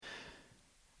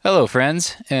Hello,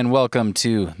 friends, and welcome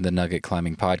to the Nugget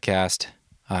Climbing Podcast.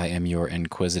 I am your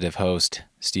inquisitive host,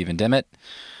 Stephen Dimmitt.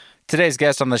 Today's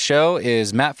guest on the show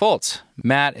is Matt Fultz.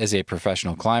 Matt is a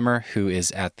professional climber who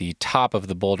is at the top of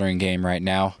the bouldering game right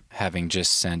now, having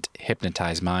just sent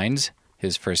Hypnotized Minds,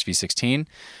 his first V16,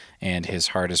 and his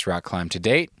hardest rock climb to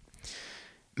date.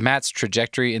 Matt's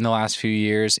trajectory in the last few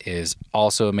years is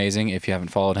also amazing if you haven't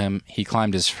followed him. He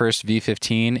climbed his first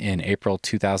V15 in April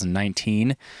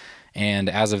 2019, and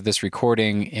as of this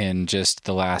recording, in just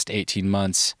the last 18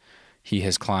 months, he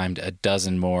has climbed a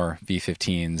dozen more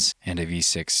V15s and a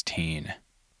V16.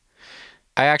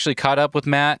 I actually caught up with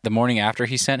Matt the morning after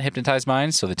he sent Hypnotized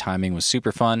Minds, so the timing was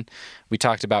super fun. We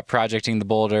talked about projecting the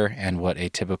boulder and what a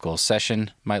typical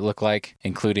session might look like,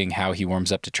 including how he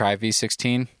warms up to try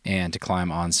V16 and to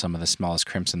climb on some of the smallest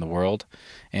crimps in the world.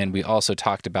 And we also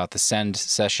talked about the send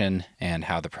session and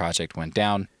how the project went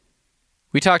down.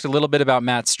 We talked a little bit about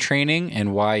Matt's training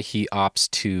and why he opts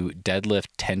to deadlift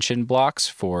tension blocks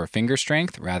for finger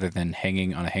strength rather than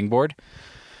hanging on a hangboard.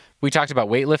 We talked about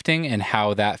weightlifting and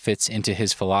how that fits into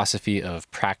his philosophy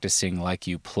of practicing like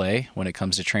you play when it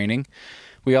comes to training.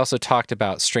 We also talked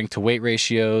about strength to weight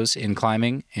ratios in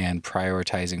climbing and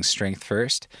prioritizing strength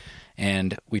first.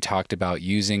 And we talked about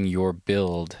using your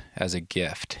build as a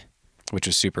gift, which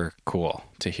was super cool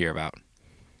to hear about.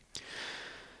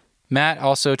 Matt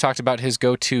also talked about his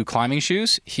go-to climbing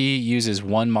shoes. He uses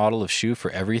one model of shoe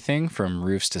for everything from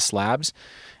roofs to slabs.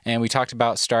 And we talked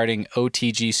about starting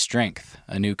OTG Strength,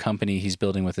 a new company he's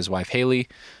building with his wife Haley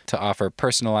to offer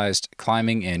personalized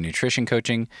climbing and nutrition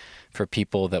coaching for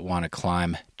people that want to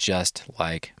climb just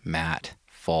like Matt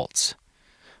Fultz,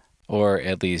 or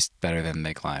at least better than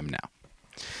they climb now.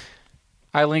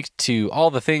 I linked to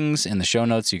all the things in the show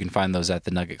notes. You can find those at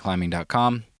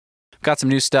thenuggetclimbing.com. Got some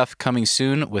new stuff coming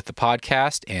soon with the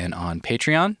podcast and on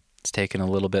Patreon. It's taken a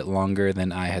little bit longer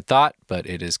than I had thought, but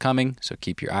it is coming, so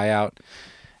keep your eye out.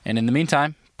 And in the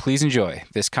meantime, please enjoy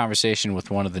this conversation with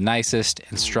one of the nicest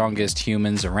and strongest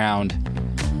humans around,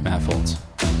 Matt Fultz.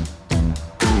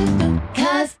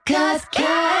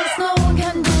 Cause no one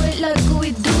can do it like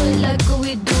we do it, like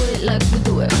we do it, like we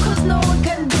do it. Cause no one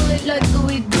can do it like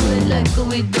we do it, like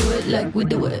we do it, like we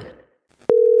do it.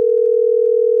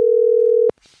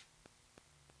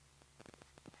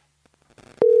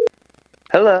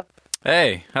 Hello.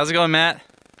 Hey, how's it going, Matt?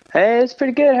 Hey, it's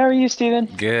pretty good. How are you, Steven?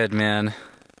 Good, man.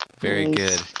 Very Nice.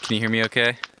 good. Can you hear me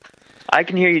okay? I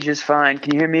can hear you just fine.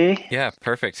 Can you hear me? Yeah,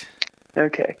 perfect.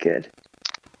 Okay, good.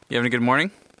 You having a good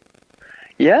morning?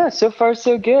 Yeah, so far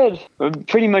so good. We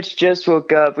pretty much just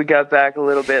woke up. We got back a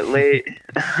little bit late.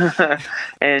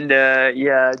 And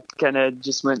yeah, kind of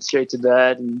just went straight to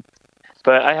bed.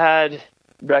 But I had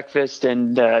breakfast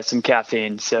and some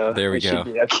caffeine, so There we it go.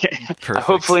 should be okay.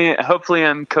 Perfect. Hopefully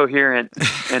I'm coherent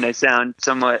and I sound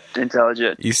somewhat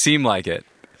intelligent. You seem like it.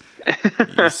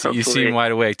 You seem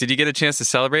wide awake. Did you get a chance to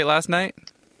celebrate last night?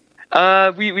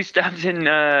 We stopped and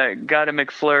got a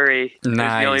McFlurry. It was the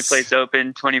only Nice. place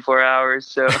open 24 hours,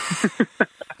 so.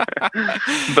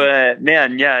 But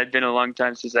man, yeah, it'd been a long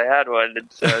time since I had one,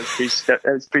 and so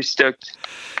I was pretty stoked.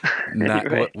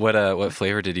 Anyway. What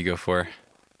flavor did you go for?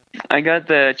 I got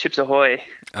the Chips Ahoy.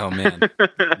 Oh man,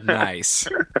 nice.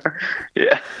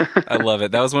 Yeah. I love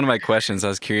it. That was one of my questions. I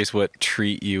was curious what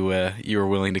treat you were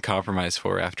willing to compromise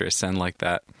for after a send like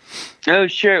that. Oh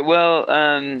sure. Well,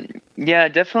 yeah,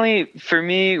 definitely. For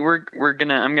me, I'm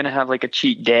gonna have like a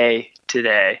cheat day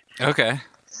today. Okay.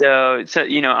 So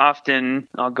often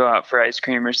I'll go out for ice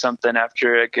cream or something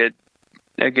after a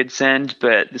good send,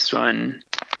 but this one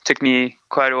took me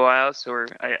quite a while, so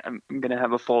I'm gonna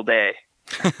have a full day.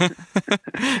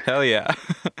 Hell yeah.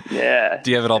 Yeah.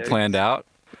 Do you have it all planned out?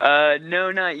 No,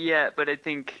 not yet, but I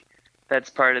think that's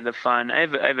part of the fun. I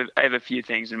have a few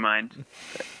things in mind.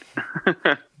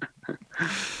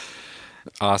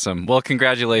 Awesome. Well,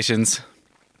 congratulations.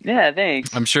 Yeah,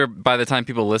 thanks. I'm sure by the time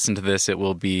people listen to this,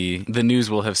 the news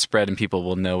will have spread and people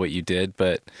will know what you did.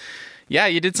 But yeah,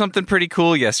 you did something pretty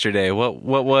cool yesterday. What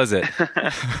was it?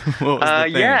 What was the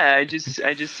thing? Yeah, I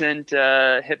just sent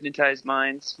Hypnotized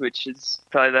Minds, which is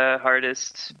probably the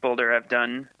hardest boulder I've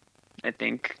done, I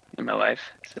think, in my life.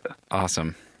 So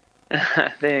Awesome.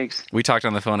 thanks. We talked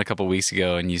on the phone a couple weeks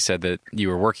ago, and you said that you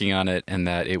were working on it and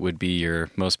that it would be your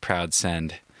most proud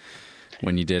send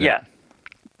when you did Yeah. it.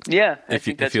 Yeah, I If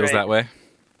think it that's feels right. that way?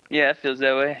 Yeah, it feels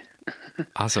that way.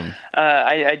 Awesome.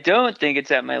 I don't think it's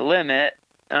at my limit,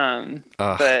 Ugh.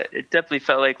 but it definitely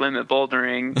felt like limit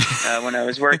bouldering when I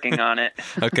was working on it.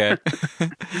 Okay.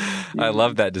 I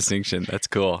love that distinction. That's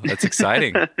cool. That's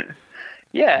exciting.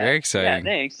 Yeah. Very exciting.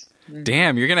 Yeah, thanks.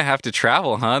 Damn, you're going to have to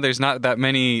travel, huh? There's not that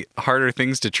many harder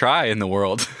things to try in the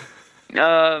world.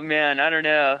 Oh man, I don't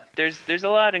know. There's a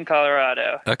lot in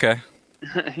Colorado. Okay.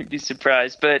 You'd be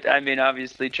surprised, but I mean,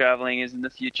 obviously, traveling is in the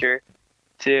future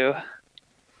too.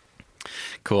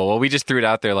 Cool. Well, we just threw it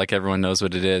out there like everyone knows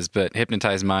what it is, but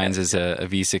Hypnotized Minds is a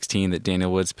V16 that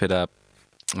Daniel Woods put up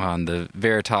on the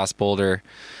Veritas boulder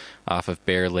off of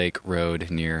Bear Lake Road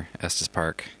near Estes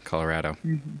Park, Colorado.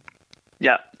 Mm-hmm.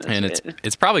 Yeah. And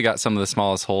it's probably got some of the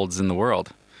smallest holds in the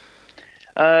world.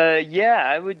 Yeah,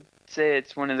 I would say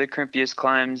it's one of the crimpiest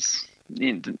climbs.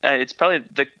 It's probably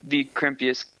the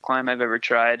crimpiest climb I've ever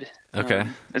tried. Okay.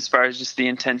 As far as just the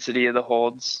intensity of the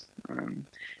holds and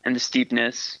the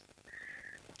steepness.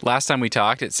 Last time we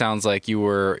talked, it sounds like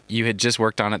you had just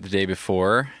worked on it the day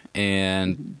before,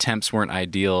 and temps weren't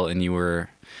ideal, and you were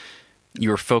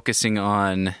focusing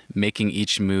on making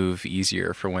each move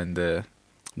easier for when the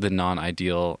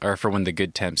non-ideal, or for when the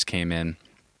good temps came in.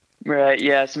 Right.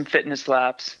 Yeah. Some fitness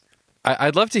laps.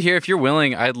 I'd love to hear, if you're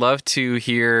willing, I'd love to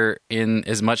hear in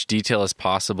as much detail as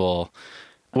possible,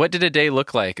 what did a day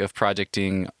look like of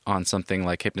projecting on something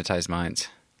like Hypnotized Minds?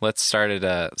 Let's start at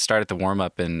the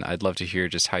warm-up, and I'd love to hear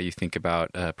just how you think about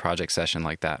a project session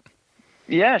like that.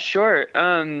 Yeah, sure.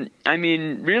 I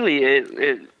mean, really,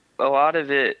 a lot of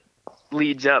it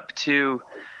leads up to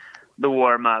the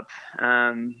warm-up.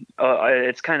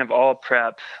 It's kind of all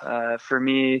prep. For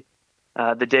me,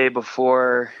 the day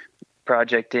before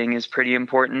projecting is pretty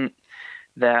important,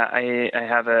 that I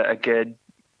have a good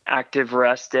active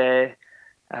rest day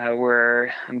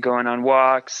where I'm going on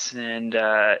walks, and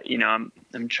I'm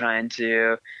trying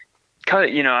to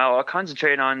I'll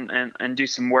concentrate on and do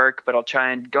some work, but I'll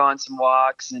try and go on some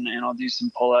walks, and I'll do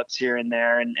some pull-ups here and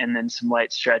there, and then some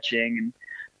light stretching,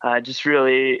 and just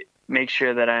really make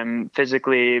sure that I'm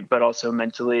physically but also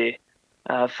mentally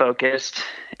focused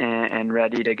and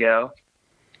ready to go.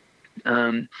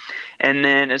 And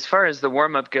then as far as the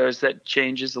warm-up goes, that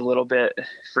changes a little bit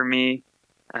for me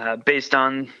based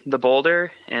on the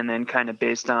boulder, and then kind of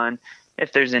based on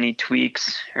if there's any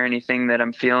tweaks or anything that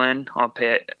I'm feeling, I'll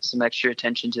pay some extra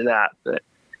attention to that. But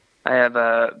I have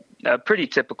a pretty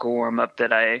typical warm-up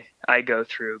that I go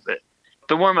through. But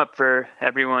the warm-up for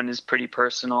everyone is pretty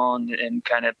personal and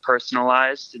kind of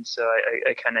personalized. And so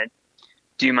I kind of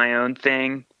do my own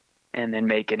thing and then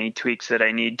make any tweaks that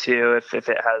I need to if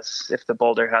the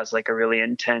boulder has like a really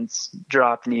intense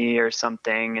drop knee or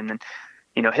something. And then,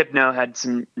 Hypno had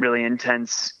some really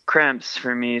intense cramps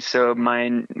for me. So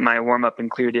my warm-up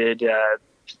included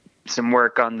some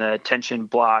work on the tension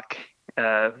block,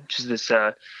 which is this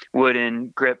wooden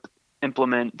grip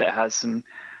implement that has some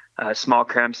small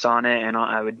crimps on it. And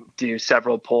I would do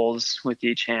several pulls with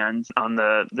each hand on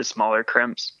the smaller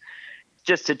crimps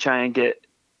just to try and get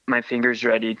my fingers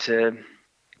ready to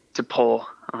pull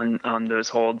on those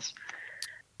holds.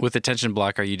 With the tension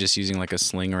block, are you just using like a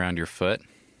sling around your foot?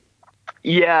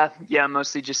 Yeah,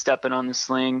 mostly just stepping on the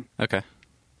sling. Okay.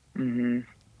 Mm-hmm.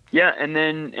 Yeah, and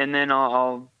then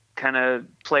I'll kind of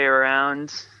play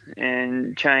around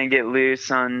and try and get loose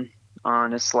on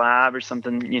a slab or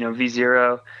something,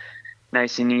 V0,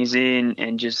 nice and easy,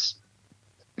 and just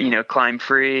climb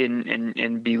free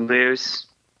and be loose.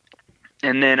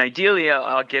 And then ideally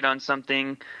I'll get on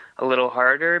something a little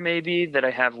harder maybe that I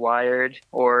have wired,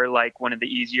 or like one of the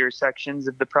easier sections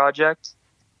of the project.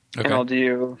 Okay. And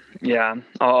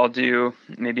I'll do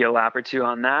maybe a lap or two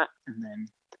on that,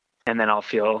 and then I'll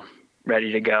feel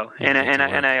ready to go. And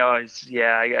I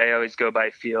always go by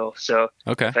feel. So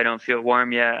okay. If I don't feel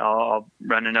warm yet, I'll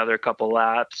run another couple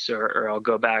laps, or I'll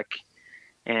go back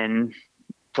and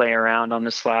play around on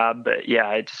the slab. But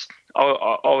yeah, I'll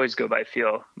always go by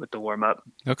feel with the warm up.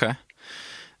 Okay.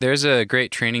 There's a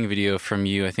great training video from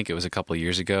you. I think it was a couple of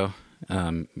years ago.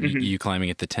 You climbing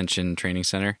at the Tension Training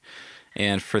Center.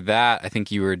 And for that, I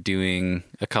think you were doing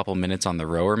a couple minutes on the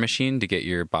rower machine to get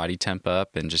your body temp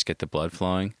up and just get the blood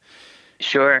flowing.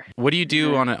 Sure. What do you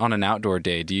do on an outdoor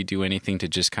day? Do you do anything to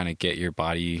just kind of get your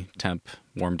body temp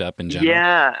warmed up in general?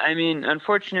 Yeah, I mean,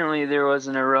 unfortunately, there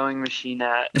wasn't a rowing machine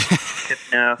at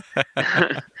Hypno.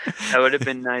 That would have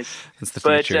been nice. That's the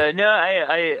future. But no,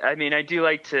 I mean, I do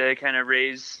like to kind of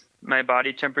raise my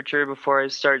body temperature before I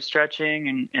start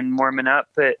stretching and warming up.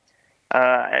 But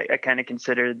I kind of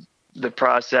consider the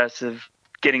process of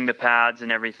getting the pads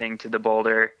and everything to the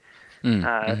boulder and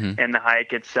the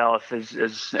hike itself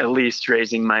is at least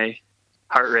raising my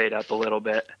heart rate up a little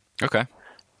bit. Okay.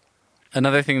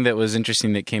 Another thing that was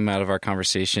interesting that came out of our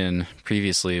conversation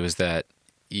previously was that,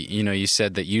 you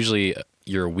said that usually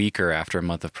you're weaker after a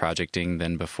month of projecting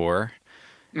than before.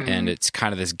 Mm-hmm. And it's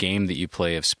kind of this game that you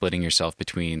play of splitting yourself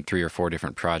between 3 or 4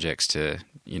 different projects to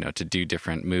do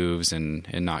different moves and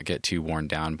not get too worn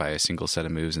down by a single set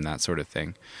of moves and that sort of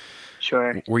thing.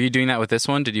 Sure. Were you doing that with this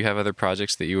one? Did you have other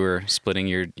projects that you were splitting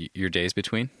your days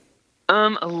between?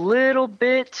 A little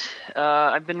bit.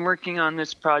 I've been working on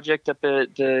this project up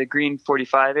at the Green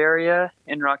 45 area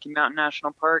in Rocky Mountain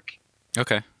National Park.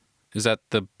 Okay. Is that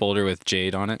the boulder with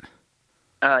jade on it?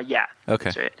 Yeah. Okay.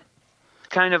 That's right.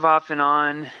 Kind of off and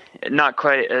on, not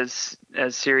quite as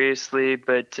seriously,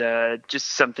 but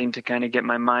just something to kind of get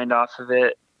my mind off of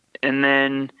it. And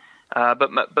then,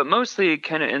 but mostly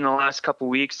kind of in the last couple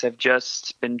weeks, I've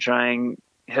just been trying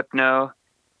hypno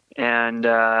and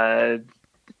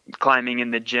climbing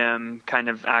in the gym, kind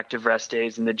of active rest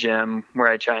days in the gym where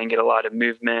I try and get a lot of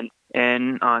movement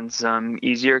in on some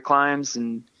easier climbs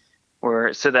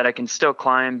so that I can still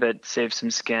climb but save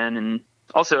some skin. And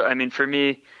also, I mean, for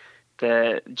me,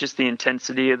 the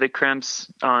intensity of the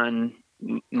cramps on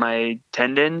my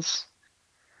tendons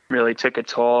really took a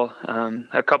toll.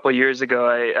 A couple years ago,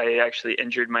 I actually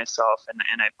injured myself and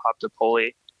I popped a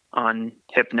pulley on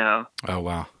hypno. Oh,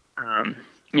 wow.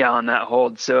 On that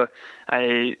hold. So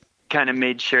I kind of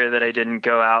made sure that I didn't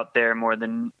go out there more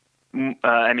than,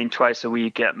 twice a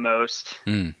week at most.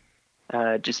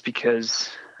 Just because,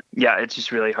 it's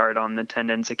just really hard on the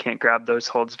tendons. I can't grab those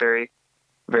holds very,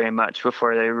 very much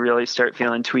before they really start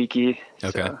feeling tweaky.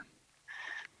 Okay.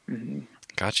 So,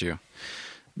 Got you.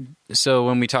 So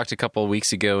when we talked a couple of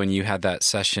weeks ago and you had that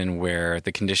session where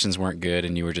the conditions weren't good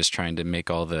and you were just trying to make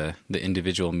all the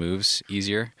individual moves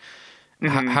easier,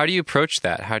 how do you approach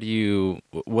that?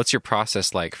 What's your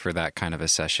process like for that kind of a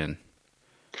session?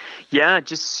 Yeah,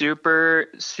 just super,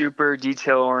 super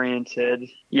detail oriented.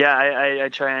 Yeah, I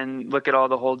try and look at all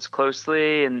the holds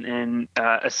closely and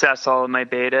assess all of my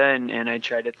beta, and I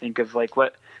try to think of like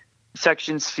what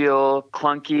sections feel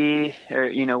clunky,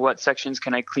 or what sections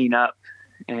can I clean up,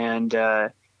 and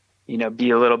be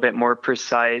a little bit more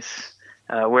precise.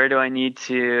 Where do I need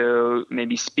to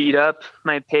maybe speed up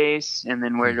my pace, and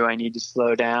then where do I need to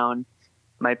slow down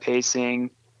my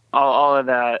pacing? All of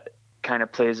that kind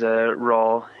of plays a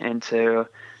role into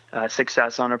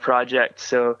success on a project.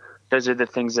 So those are the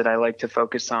things that I like to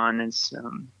focus on is,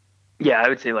 I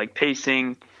would say like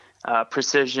pacing,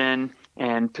 precision,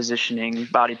 and positioning,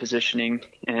 body positioning.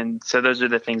 And so those are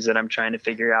the things that I'm trying to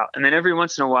figure out. And then every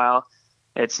once in a while,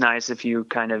 it's nice if you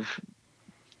kind of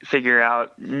figure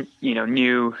out,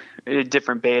 new,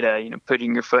 different beta,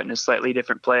 putting your foot in a slightly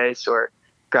different place or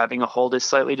grabbing a hold a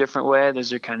slightly different way.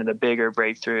 Those are kind of the bigger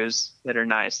breakthroughs that are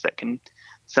nice that can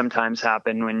sometimes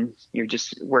happen when you're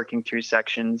just working through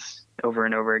sections over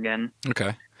and over again.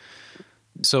 Okay.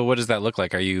 So what does that look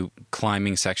like? Are you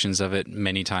climbing sections of it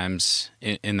many times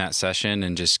in that session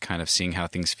and just kind of seeing how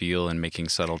things feel and making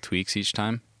subtle tweaks each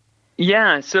time?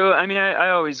 Yeah. So, I mean, I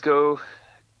always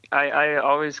I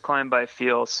always climb by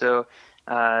feel. So,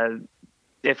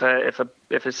 if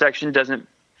a section doesn't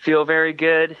feel very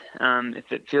good,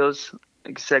 if it feels,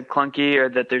 like I said, clunky, or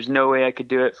that there's no way I could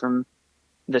do it from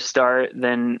the start,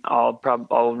 then I'll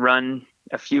run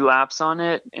a few laps on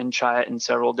it and try it in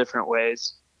several different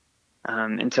ways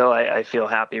until I feel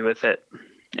happy with it.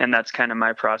 And that's kind of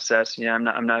my process. I'm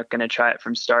not going to try it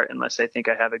from start unless I think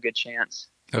I have a good chance.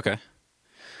 Okay.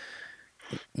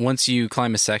 Once you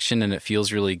climb a section and it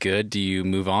feels really good, do you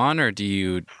move on, or do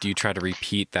you try to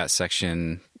repeat that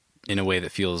section in a way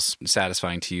that feels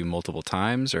satisfying to you multiple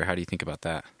times, or how do you think about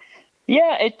that?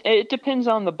 Yeah, it depends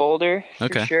on the boulder for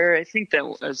Okay. sure. I think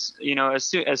that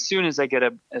as soon as I get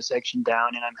a section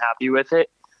down and I'm happy with it,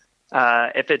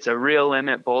 if it's a real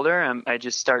limit boulder, I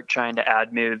just start trying to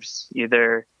add moves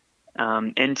either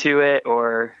into it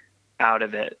or out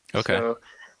of it. Okay. So,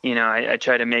 I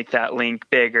try to make that link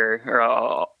bigger, or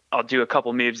I'll do a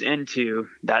couple moves into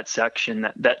that section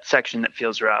that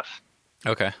feels rough.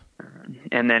 Okay.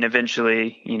 And then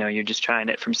eventually, you're just trying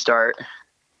it from start.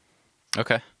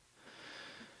 Okay.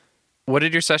 What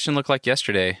did your session look like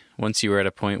yesterday once you were at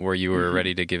a point where you were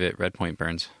ready to give it red point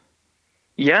burns?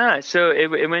 Yeah, so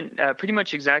it went pretty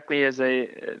much exactly as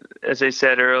I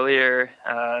said earlier,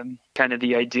 kind of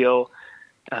the ideal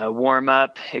warm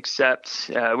up, except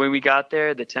when we got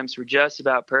there, the temps were just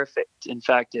about perfect. In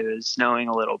fact, it was snowing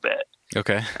a little bit.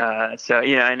 Okay.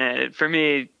 And for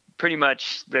me, pretty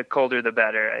much the colder the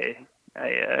better.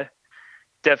 I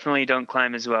definitely don't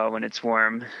climb as well when it's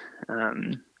warm.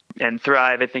 And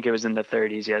thrive, I think it was in the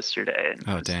 30s yesterday.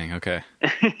 Oh, dang. Okay.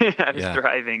 I was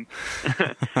thriving.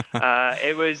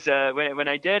 It was when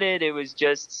I did it, it was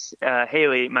just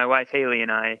Haley, my wife Haley,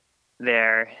 and I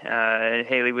there.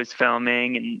 Haley was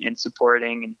filming and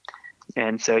supporting,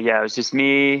 and so it was just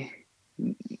me,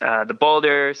 the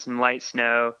boulder, some light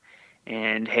snow,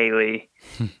 and Haley,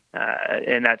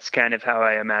 and that's kind of how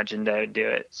I imagined I would do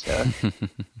it. So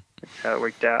that's how it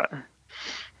worked out.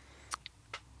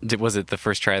 Was it the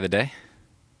first try of the day?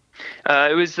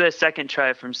 It was the second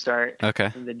try from start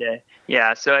of the day.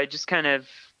 Yeah, so I just kind of,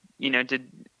 did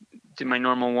my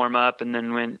normal warm up, and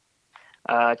then went,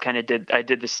 I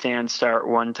did the stand start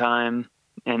one time,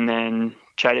 and then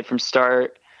tried it from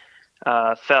start.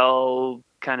 Fell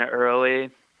kind of early,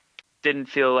 didn't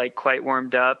feel like quite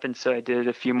warmed up, and so I did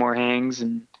a few more hangs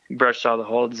and brushed all the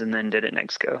holds, and then did it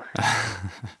next go.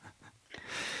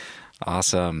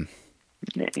 Awesome.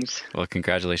 Thanks. Well,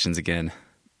 congratulations again.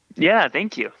 Yeah,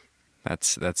 thank you.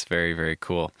 That's very, very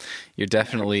cool. You're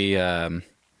definitely, when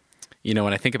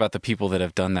I think about the people that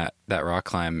have done that rock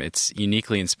climb, it's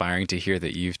uniquely inspiring to hear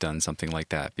that you've done something like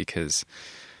that, because,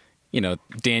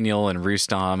 Daniel and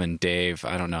Rustam and Dave,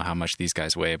 I don't know how much these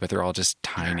guys weigh, but they're all just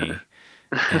tiny.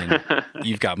 And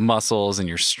you've got muscles and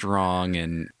you're strong,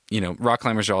 and, rock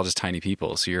climbers are all just tiny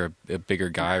people. So you're a bigger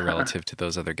guy relative to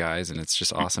those other guys. And it's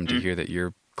just awesome to hear that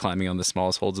you're climbing on the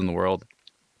smallest holds in the world.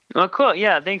 Well, cool.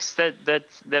 Yeah, thanks.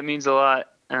 That means a lot.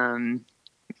 That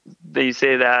you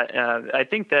say that. I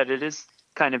think that it is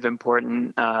kind of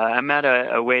important. I'm at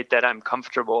a weight that I'm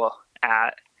comfortable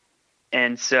at,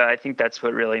 and so I think that's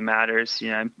what really matters.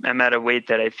 I'm at a weight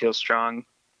that I feel strong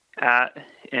at,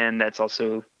 and that's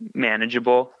also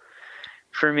manageable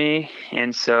for me.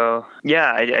 And so,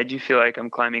 yeah, I do feel like I'm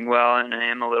climbing well, and I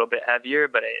am a little bit heavier,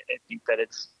 but I think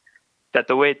that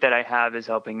the weight that I have is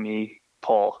helping me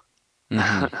pull.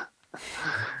 Mm-hmm.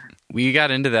 We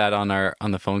got into that on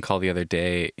the phone call the other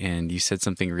day, and you said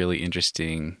something really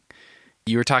interesting.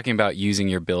 You were talking about using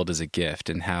your build as a gift,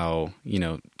 and how,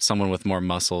 someone with more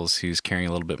muscles who's carrying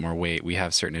a little bit more weight, we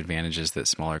have certain advantages that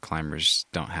smaller climbers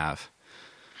don't have.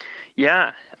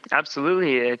 Yeah,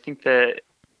 absolutely. I think that,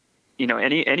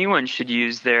 anyone should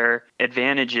use their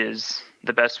advantages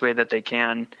the best way that they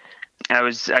can. I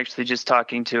was actually just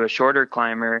talking to a shorter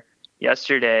climber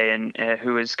yesterday, and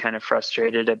who was kind of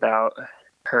frustrated about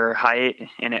her height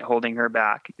and it holding her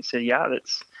back. I said, yeah,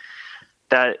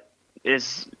 that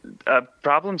is a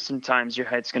problem. Sometimes your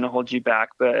height's going to hold you back,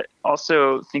 but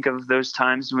also think of those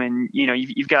times when,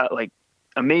 you've got like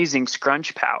amazing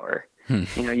scrunch power.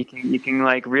 You can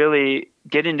like really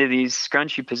get into these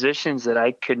scrunchy positions that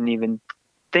I couldn't even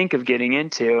think of getting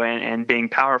into, and being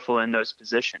powerful in those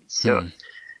positions. So,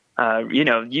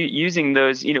 using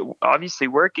those, obviously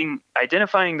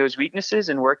identifying those weaknesses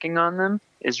and working on them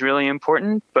is really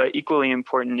important, but equally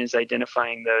important is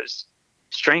identifying those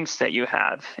strengths that you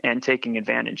have and taking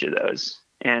advantage of those.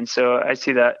 And so I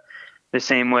see that the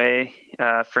same way,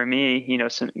 for me,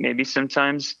 maybe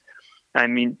sometimes,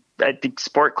 I think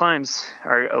sport climbs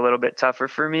are a little bit tougher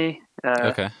for me,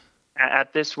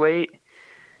 at this weight.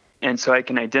 And so I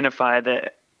can identify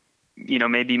that,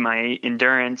 maybe my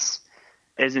endurance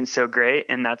isn't so great,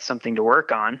 and that's something to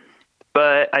work on.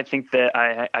 But I think that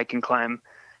I can climb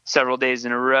several days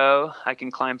in a row. I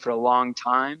can climb for a long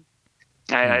time.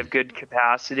 I have good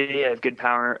capacity. I have good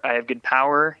power,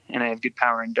 and I have good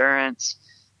power endurance.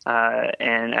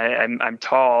 And I'm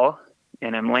tall,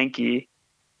 and I'm lanky.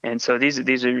 And so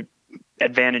these are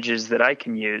advantages that I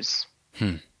can use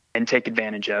and take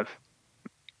advantage of.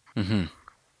 Mm-hmm.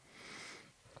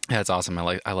 That's awesome.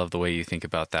 I love the way you think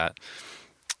about that.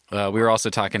 We were also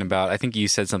talking about, I think you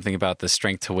said something about the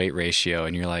strength to weight ratio,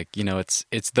 and you're like,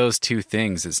 it's those two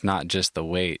things. It's not just the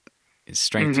weight. It's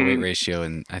strength to weight ratio,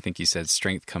 and I think you said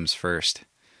strength comes first.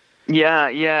 Yeah,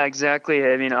 exactly.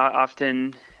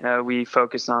 Often we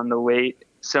focus on the weight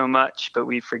so much, but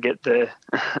we forget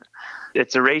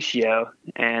it's a ratio,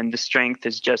 and the strength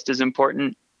is just as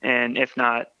important, and if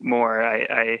not more.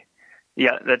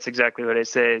 Yeah, that's exactly what I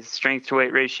say. Strength to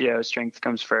weight ratio, strength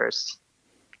comes first.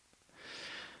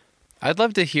 I'd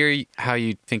love to hear how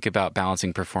you think about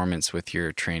balancing performance with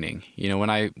your training. When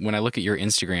I look at your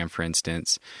Instagram, for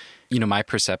instance, my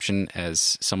perception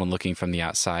as someone looking from the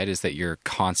outside is that you're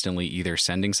constantly either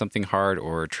sending something hard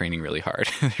or training really hard.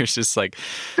 There's just like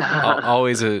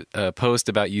always a post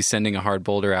about you sending a hard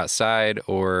boulder outside,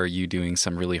 or you doing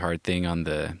some really hard thing on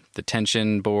the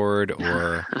tension board,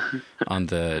 or on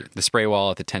the spray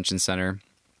wall at the tension center.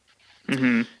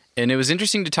 Mm-hmm. And it was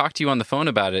interesting to talk to you on the phone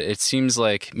about it. It seems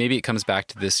like maybe it comes back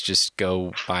to this just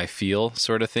go by feel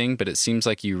sort of thing, but it seems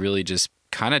like you really just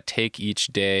kind of take each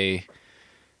day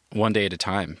one day at a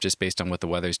time, just based on what the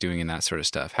weather's doing and that sort of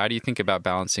stuff. How do you think about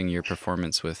balancing your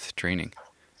performance with training?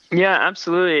 Yeah,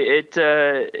 absolutely. It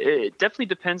definitely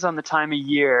depends on the time of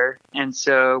year. And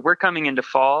so we're coming into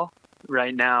fall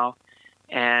right now.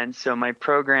 And so my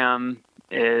program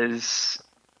looks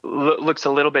a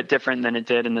little bit different than it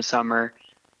did in the summer,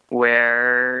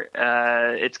 where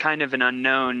it's kind of an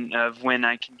unknown of when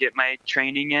I can get my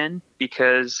training in,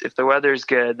 because if the weather's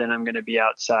good, then I'm going to be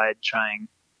outside trying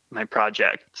my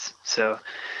projects. So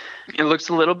it looks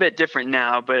a little bit different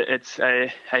now, but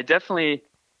I definitely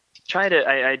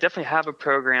I definitely have a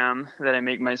program that I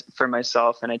make for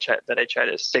myself, and I try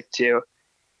to stick to.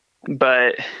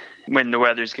 But when the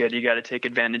weather's good, you got to take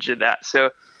advantage of that.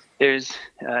 So there's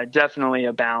definitely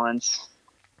a balance.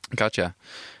 Gotcha.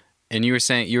 And you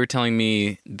were telling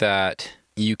me that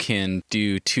you can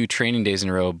do 2 training days in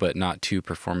a row, but not 2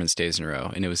 performance days in a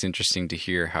row. And it was interesting to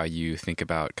hear how you think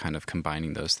about kind of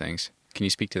combining those things. Can you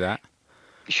speak to that?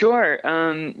 Sure.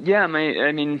 Yeah.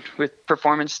 With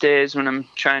performance days, when I'm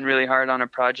trying really hard on a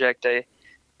project, I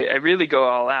really go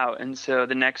all out. And so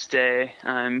the next day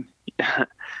I'm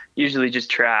usually just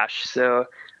trash. So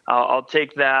I'll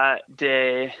take that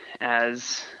day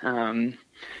as,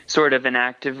 sort of an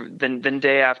active, then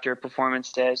day after a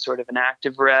performance day, sort of an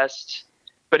active rest.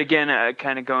 But again,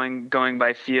 kind of going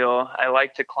by feel. I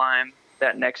like to climb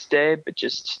that next day, but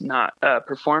just not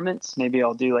performance. Maybe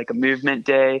I'll do like a movement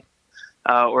day.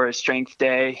 Or a strength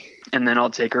day, and then I'll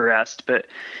take a rest. But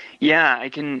yeah, I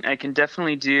can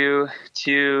definitely do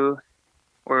 2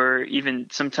 or even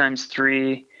sometimes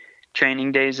 3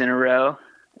 training days in a row.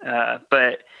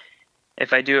 But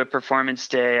if I do a performance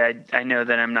day, I know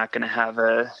that I'm not going to have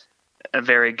a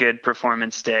very good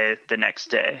performance day the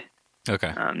next day.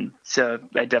 Okay. So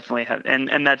I definitely have,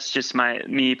 and that's just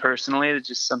me personally. It's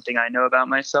just something I know about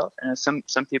myself. And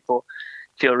some people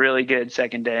feel really good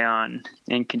second day on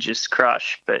and can just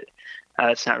crush, but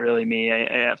it's not really me.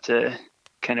 I have to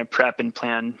kind of prep and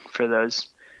plan for those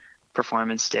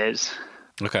performance days.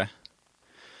 Okay.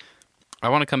 I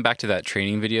want to come back to that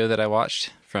training video that I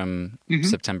watched from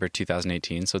September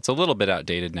 2018. So it's a little bit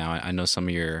outdated now. I know some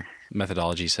of your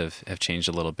methodologies have changed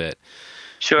a little bit.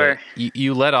 Sure.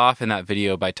 You led off in that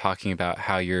video by talking about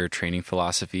how your training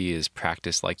philosophy is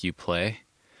practice like you play.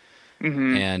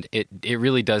 Mm-hmm. And it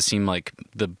really does seem like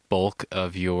the bulk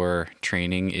of your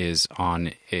training is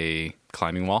on a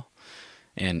climbing wall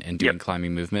and doing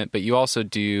climbing movement. But you also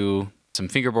do some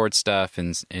fingerboard stuff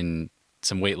and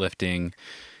some weightlifting.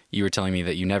 You were telling me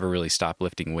that you never really stop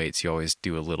lifting weights. You always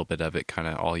do a little bit of it kind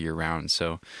of all year round.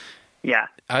 So yeah,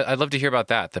 I'd love to hear about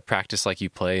that, the practice like you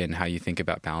play and how you think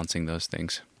about balancing those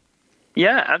things.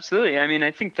 Yeah, absolutely. I mean,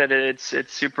 I think that it's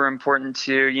super important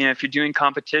to, if you're doing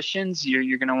competitions,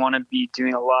 you're going to want to be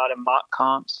doing a lot of mock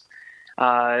comps,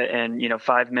 and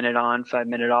 5 minute on, 5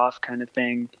 minute off kind of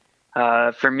thing.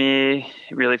 For me,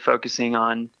 really focusing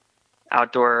on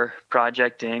outdoor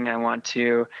projecting, I want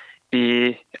to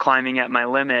be climbing at my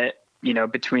limit,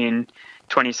 between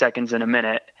 20 seconds and a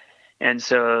minute. And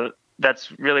so that's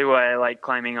really why I like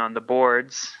climbing on the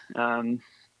boards,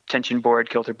 tension board,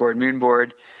 kilter board, moon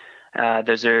board.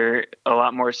 Those are a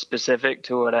lot more specific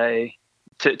to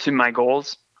to my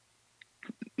goals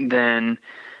than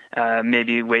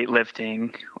maybe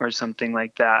weightlifting or something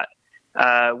like that.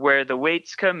 Where the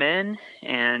weights come in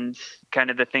and kind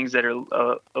of the things that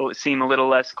are seem a little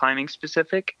less climbing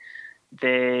specific,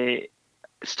 they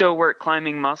still work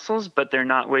climbing muscles, but they're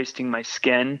not wasting my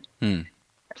skin.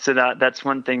 So that's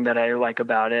one thing that I like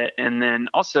about it. And then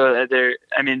also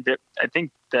I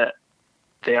think that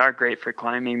they are great for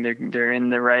climbing. They're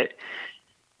in the right,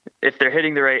 if they're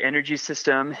hitting the right energy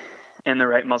system and the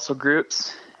right muscle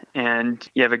groups, and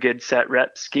you have a good set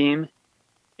rep scheme,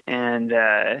 and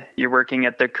you're working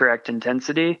at the correct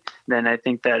intensity, then I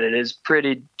think that it is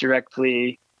pretty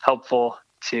directly helpful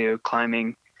to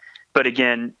climbing. But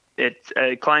again,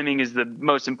 climbing is the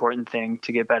most important thing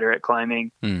to get better at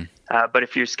climbing. But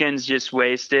if your skin's just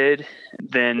wasted,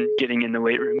 then getting in the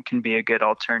weight room can be a good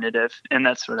alternative. And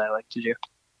that's what I like to do.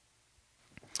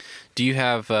 Do you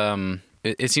have,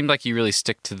 it seemed like you really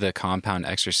stick to the compound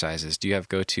exercises. Do you have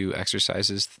go-to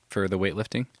exercises for the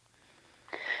weightlifting?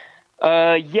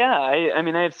 Yeah, I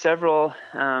have several.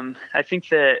 I think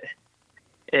that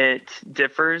it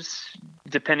differs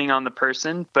depending on the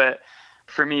person, but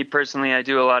for me personally, I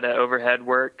do a lot of overhead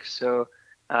work. So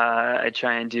I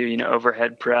try and do,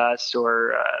 overhead press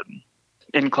or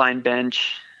incline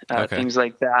bench, things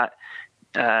like that,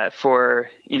 for,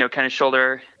 kind of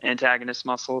shoulder antagonist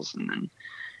muscles. And then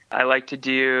I like to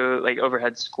do like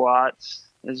overhead squats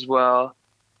as well.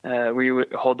 We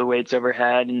would hold the weights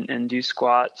overhead and do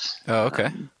squats. Oh,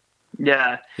 okay.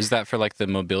 Yeah. Is that for like the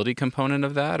mobility component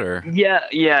of that, or?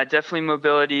 Yeah, definitely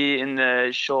mobility in the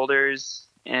shoulders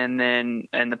and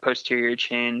the posterior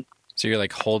chain. So you're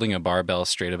like holding a barbell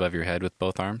straight above your head with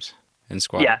both arms and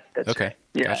squatting? Yeah, that's okay. Right.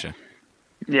 Yeah. Gotcha.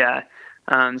 Yeah.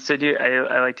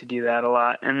 I like to do that a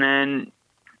lot. And then,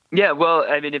 yeah, well,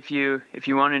 if you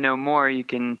want to know more, you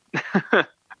can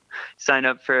sign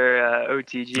up for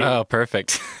OTG. Oh,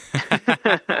 perfect. I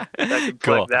can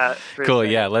plug that. Cool.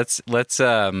 Yeah. Let's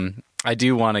I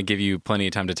do want to give you plenty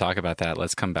of time to talk about that.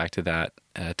 Let's come back to that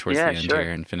towards the end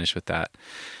here and finish with that.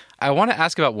 I want to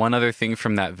ask about one other thing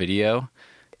from that video.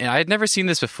 And I had never seen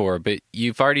this before, but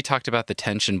you've already talked about the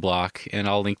tension block, and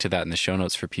I'll link to that in the show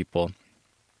notes for people.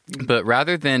 But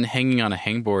rather than hanging on a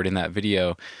hangboard in that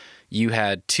video, you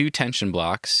had 2 tension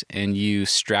blocks, and you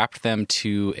strapped them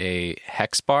to a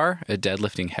hex bar, a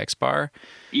deadlifting hex bar.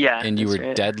 Yeah, and you were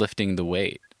right. deadlifting the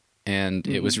weight. And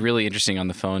it was really interesting on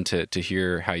the phone to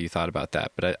hear how you thought about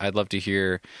that. But I'd love to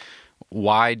hear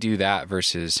why do that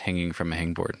versus hanging from a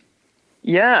hangboard.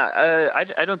 Yeah,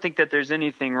 I don't think that there's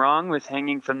anything wrong with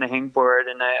hanging from the hangboard,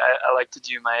 and I like to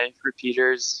do my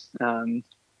repeaters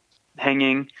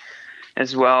hanging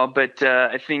as well. But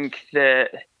I think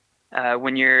that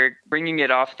when you're bringing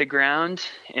it off the ground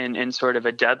in sort of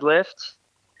a deadlift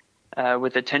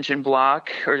with a tension block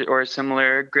or a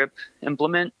similar grip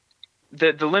implement,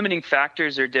 the limiting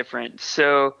factors are different.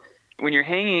 So when you're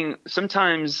hanging,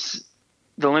 sometimes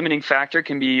the limiting factor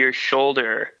can be your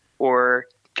shoulder or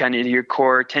kind of your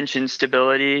core tension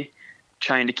stability,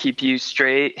 trying to keep you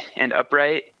straight and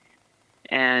upright.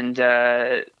 And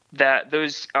that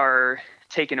those are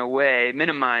taken away,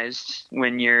 minimized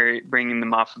when you're bringing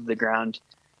them off of the ground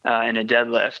in a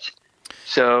deadlift.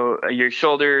 So your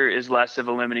shoulder is less of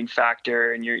a limiting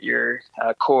factor, and your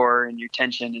core and your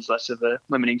tension is less of a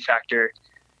limiting factor,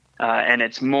 and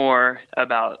it's more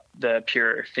about the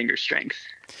pure finger strength.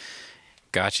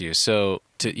 Got you. So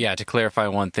to clarify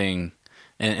one thing,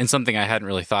 and something I hadn't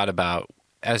really thought about,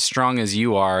 as strong as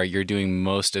you are, you're doing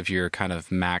most of your kind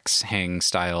of max hang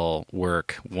style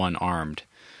work one-armed.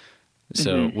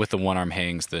 So with the one-arm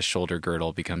hangs, the shoulder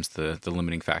girdle becomes the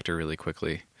limiting factor really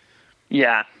quickly.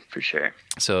 Yeah, for sure.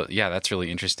 So yeah, that's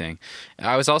really interesting.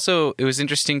 It was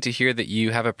interesting to hear that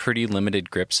you have a pretty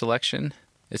limited grip selection.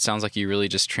 It sounds like you really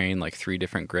just train like 3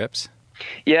 different grips.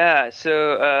 Yeah.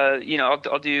 So,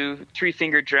 I'll do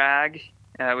 3-finger drag,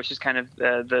 which is kind of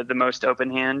the most open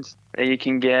hand that you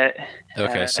can get.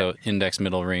 Okay. So index,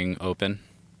 middle ring, open.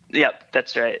 Yep,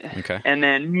 that's right. Okay. And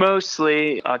then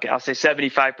mostly, I'll say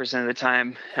 75% of the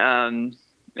time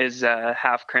is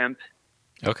half crimp.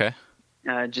 Okay.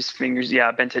 Just fingers,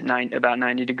 bent at about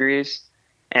 90 degrees.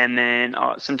 And then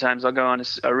sometimes I'll go on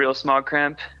a real small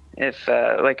crimp. If,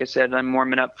 like I said, I'm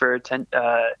warming up for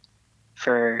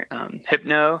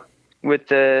hypno with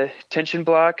the tension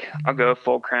block, I'll go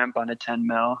full crimp on a 10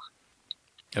 mil.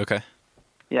 Okay.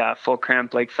 Yeah, full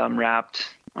crimp, like thumb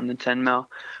wrapped on the 10 mil.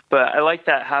 But I like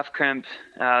that half crimp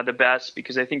the best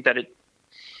because I think that it,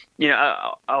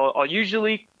 I'll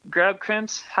usually grab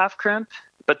crimps, half crimp,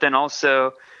 but then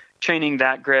also training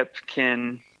that grip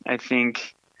can, I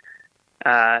think,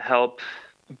 help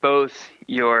both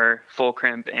your full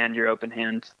crimp and your open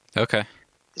hand. Okay.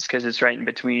 Just because it's right in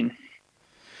between.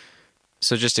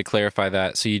 So just to clarify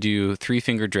that, so you do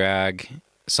 3-finger drag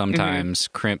sometimes,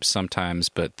 crimp sometimes,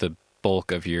 but the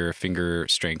bulk of your finger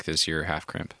strength is your half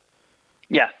crimp.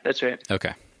 Yeah, that's right.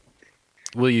 Okay.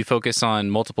 Will you focus on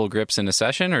multiple grips in a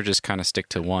session or just kind of stick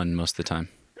to one most of the time?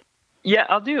 Yeah,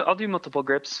 I'll do multiple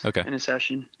grips in a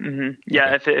session.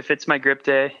 Yeah, Okay. if it's my grip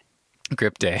day.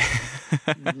 Grip day.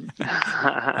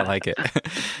 I like it.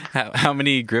 How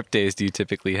many grip days do you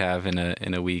typically have in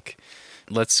a week?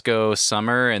 Let's go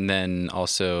summer and then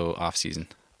also off season.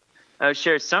 Oh,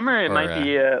 sure. Summer might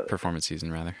be performance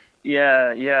season rather.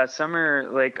 Yeah. Summer,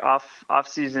 like off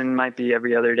season might be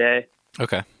every other day.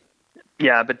 Okay.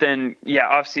 Yeah, but then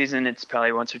off season it's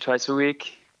probably once or twice a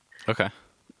week. Okay.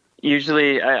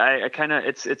 Usually, I kind of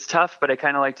it's tough, but I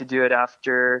kind of like to do it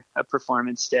after a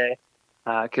performance day,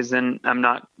 because then I'm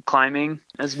not climbing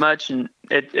as much, and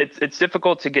it's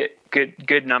difficult to get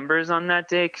good numbers on that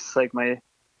day because like my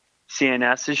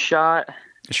CNS is shot.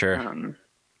 Sure.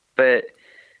 But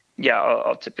yeah,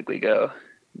 I'll typically go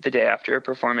the day after a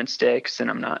performance day because then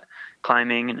I'm not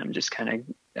climbing and I'm just kind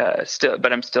of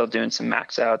I'm still doing some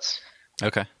max outs.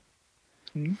 Okay.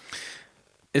 Mm-hmm.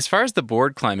 As far as the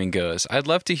board climbing goes, I'd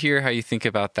love to hear how you think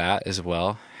about that as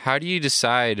well. How do you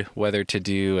decide whether to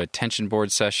do a tension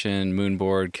board session, moon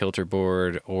board, kilter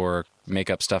board, or make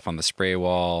up stuff on the spray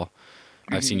wall?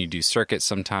 I've seen you do circuits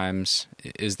sometimes.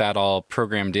 Is that all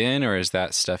programmed in, or is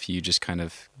that stuff you just kind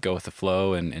of go with the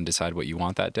flow and decide what you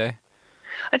want that day?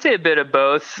 I'd say a bit of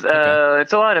both. Okay.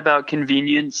 It's a lot about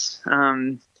convenience.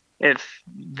 If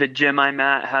the gym I'm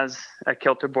at has a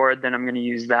kilter board, then I'm going to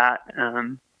use that.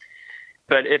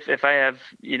 But if I have,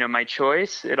 my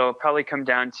choice, it'll probably come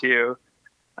down to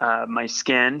my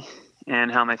skin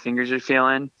and how my fingers are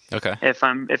feeling. Okay. If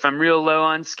I'm real low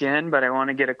on skin, but I want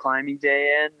to get a climbing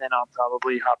day in, then I'll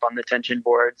probably hop on the tension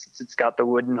board since it's got the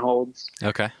wooden holds.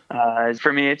 Okay.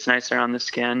 For me, it's nicer on the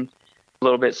skin. a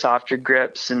little bit softer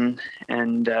grips and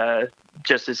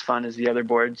just as fun as the other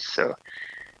boards. So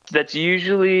that's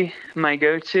usually my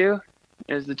go-to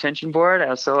is the tension board. I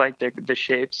also like the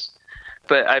shapes,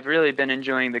 but I've really been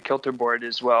enjoying the kilter board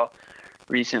as well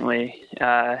recently.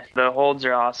 The holds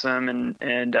are awesome,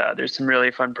 and there's some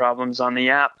really fun problems on the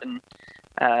app, and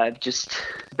I've just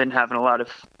been having a lot of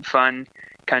fun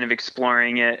kind of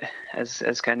exploring it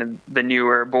as kind of the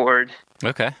newer board.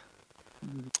 Okay.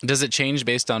 Does it change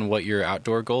based on what your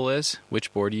outdoor goal is?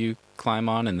 Which board you climb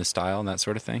on and the style and that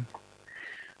sort of thing?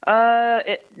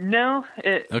 No.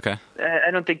 Okay.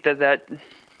 I don't think that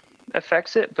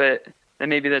affects it, but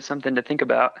maybe that's something to think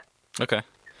about. Okay.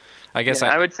 I guess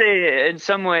I would say in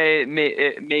some way,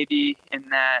 maybe in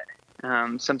that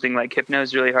something like Hypno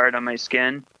is really hard on my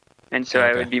skin, and so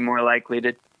I would be more likely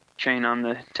to train on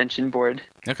the tension board.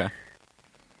 Okay.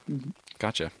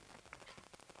 Gotcha.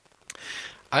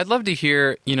 I'd love to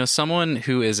hear, someone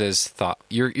who is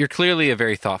you're clearly a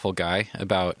very thoughtful guy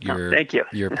about thank you.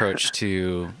 your approach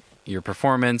to your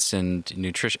performance and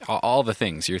nutrition, all the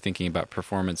things you're thinking about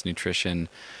performance, nutrition,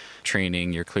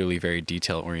 training. You're clearly very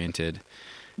detail oriented.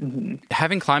 Mm-hmm.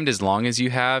 Having climbed as long as you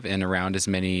have and around as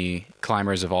many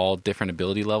climbers of all different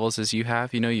ability levels as you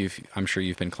have, I'm sure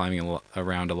you've been climbing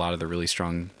around a lot of the really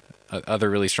strong, other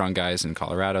really strong guys in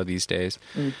Colorado these days.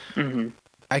 Mm-hmm.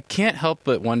 I can't help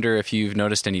but wonder if you've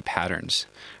noticed any patterns.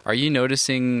 Are you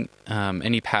noticing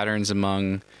any patterns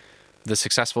among the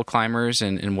successful climbers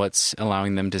and what's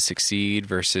allowing them to succeed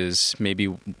versus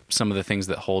maybe some of the things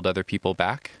that hold other people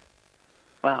back?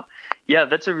 Wow. Yeah,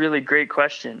 that's a really great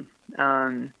question.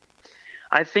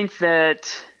 I think that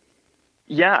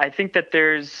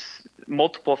there's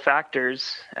multiple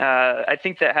factors. I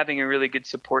think that having a really good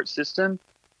support system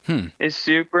is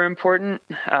super important.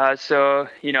 So,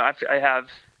 I have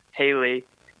Haley,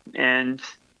 and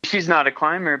she's not a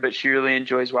climber, but she really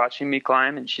enjoys watching me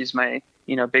climb, and she's my,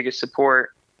 biggest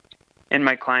support in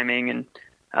my climbing. And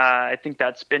I think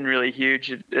that's been really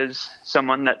huge as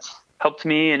someone that's helped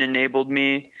me and enabled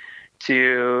me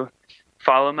to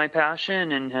follow my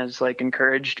passion and has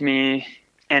encouraged me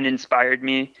and inspired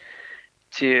me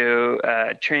to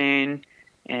train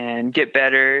and get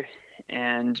better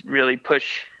and really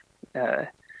push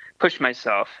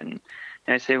myself. And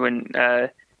I say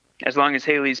as long as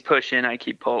Haley's pushing, I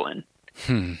keep pulling.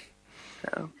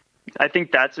 So I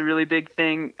think that's a really big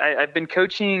thing. I've been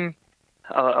coaching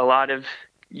a lot of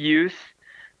youth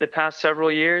the past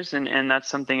several years, and that's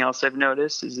something else I've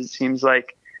noticed is it seems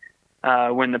like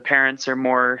when the parents are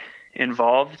more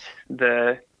involved,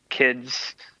 the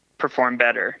kids perform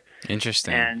better.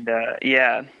 Interesting. And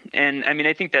and I mean,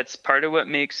 I think that's part of what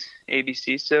makes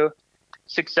ABC so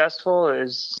successful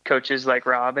is coaches like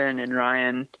Robin and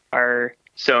Ryan are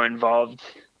so involved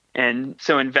and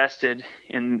so invested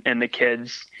in the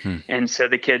kids. And so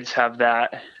the kids have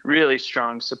that really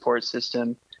strong support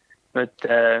system with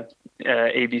the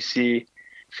ABC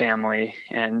family.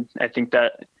 And I think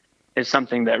that is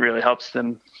something that really helps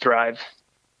them thrive.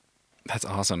 That's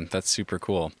awesome. That's super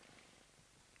cool.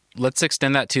 Let's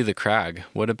extend that to the crag.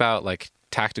 What about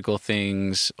tactical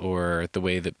things or the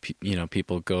way that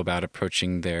people go about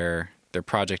approaching their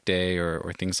project day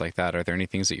or things like that? Are there any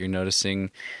things that you're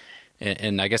noticing?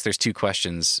 And I guess there's two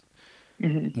questions.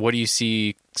 Mm-hmm. What do you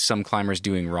see some climbers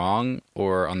doing wrong?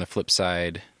 Or on the flip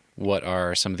side, what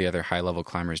are some of the other high-level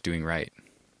climbers doing right?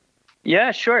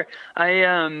 Yeah, sure.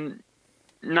 I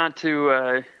not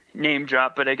to name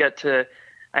drop, but I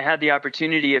had the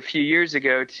opportunity a few years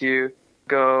ago to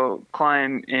go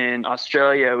climb in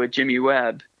Australia with Jimmy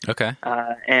Webb. Okay.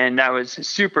 And that was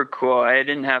super cool. I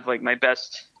didn't have my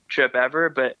best trip ever,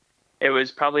 but it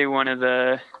was probably one of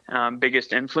the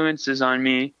biggest influences on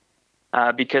me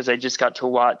because I just got to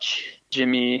watch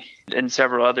Jimmy and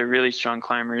several other really strong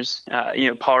climbers.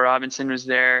 Paul Robinson was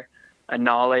there,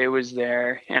 Anale was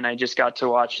there, and I just got to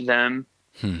watch them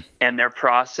and their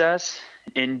process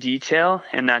in detail.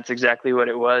 And that's exactly what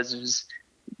it was. It was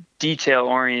detail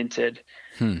oriented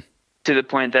to the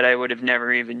point that I would have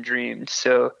never even dreamed.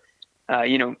 So,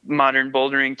 modern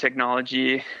bouldering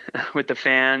technology with the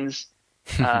fans,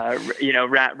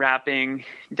 wrapping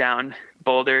down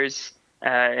boulders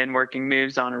and working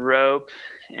moves on a rope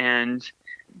and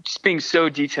just being so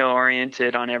detail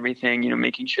oriented on everything,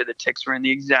 making sure the ticks were in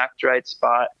the exact right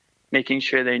spot, making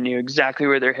sure they knew exactly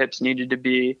where their hips needed to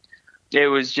be. It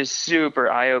was just super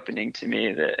eye-opening to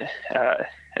me that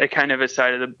a kind of a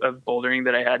side of bouldering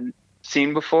that I hadn't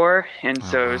seen before. And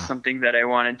so it was something that I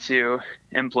wanted to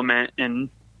implement in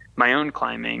my own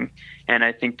climbing. And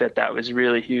I think that was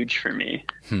really huge for me.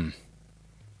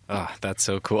 Oh, that's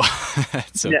so cool.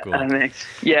 That's so Yeah, cool. thanks.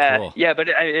 Yeah, Cool. yeah, but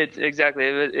it exactly.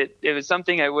 It was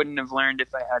something I wouldn't have learned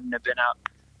if I hadn't have been out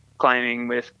climbing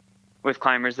with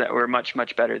climbers that were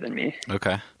much better than me.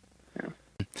 Okay.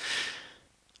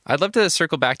 I'd love to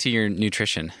circle back to your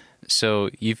nutrition. So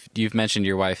you've mentioned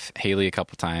your wife Haley a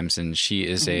couple times, and she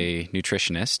is a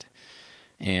nutritionist.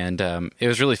 And it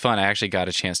was really fun. I actually got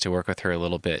a chance to work with her a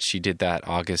little bit. She did that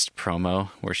August promo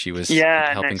where she was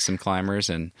helping some climbers,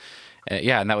 and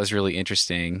and that was really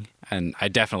interesting. And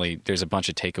there's a bunch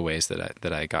of takeaways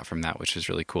that I got from that, which was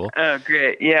really cool. Oh,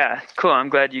 great. Yeah, cool. I'm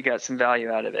glad you got some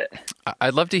value out of it.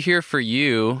 I'd love to hear for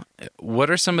you, what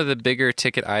are some of the bigger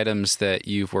ticket items that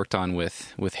you've worked on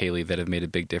with Haley that have made a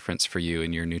big difference for you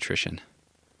in your nutrition?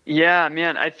 Yeah,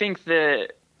 man, I think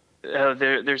that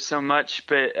there's so much,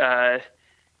 but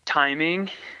timing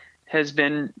has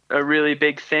been a really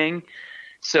big thing.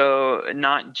 So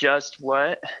not just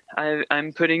what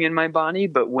I'm putting in my body,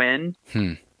 but when.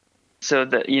 So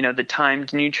the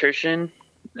timed nutrition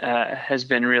has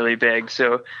been really big.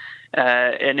 So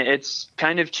and it's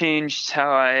kind of changed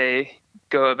how I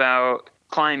go about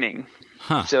climbing.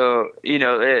 So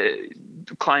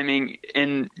climbing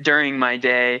during my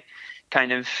day,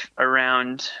 kind of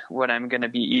around what I'm going to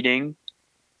be eating,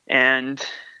 and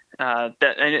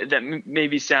that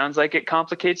maybe sounds like it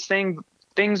complicates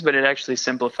things, but it actually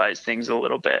simplifies things a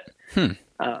little bit.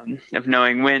 Of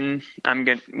knowing when I'm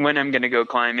going to go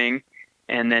climbing,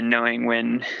 and then knowing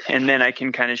when, and then I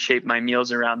can kind of shape my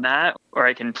meals around that, or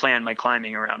I can plan my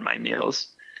climbing around my meals.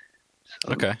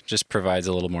 Okay, just provides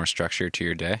a little more structure to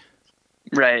your day.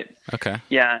 Right. Okay.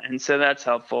 Yeah, and so that's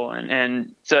helpful,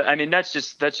 and so I mean that's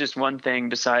just one thing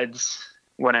besides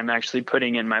what I'm actually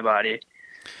putting in my body.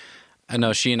 I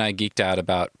know she and I geeked out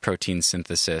about protein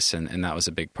synthesis, and that was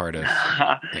a big part of,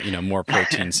 more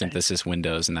protein synthesis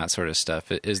windows and that sort of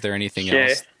stuff. Is there anything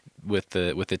else with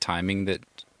the timing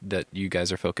that you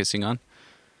guys are focusing on?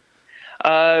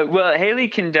 Well, Haley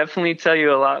can definitely tell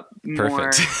you a lot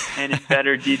more and in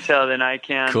better detail than I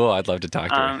can. Cool. I'd love to talk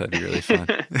to her. That'd be really fun.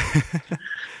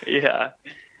 Yeah.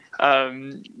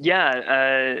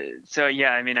 So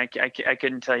yeah, I mean, I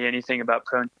couldn't tell you anything about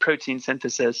protein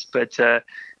synthesis, but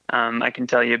I can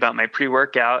tell you about my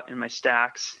pre-workout and my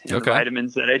stacks and the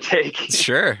vitamins that I take.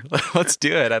 Sure. Let's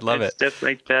do it. I'd love it. Stuff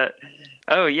like that.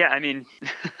 Oh yeah. I mean,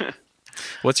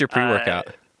 what's your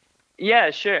pre-workout?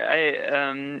 Yeah, sure.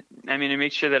 I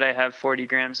make sure that I have 40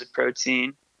 grams of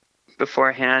protein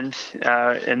beforehand,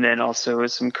 and then also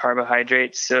with some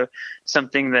carbohydrates. So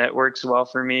something that works well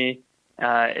for me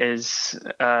is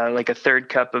like a third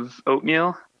cup of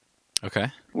oatmeal.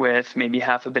 Okay. With maybe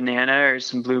half a banana or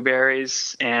some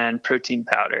blueberries and protein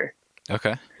powder.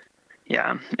 Okay.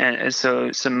 Yeah, and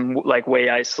so some like whey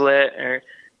isolate, or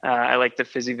I like the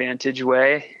Physivantage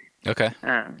whey. Okay.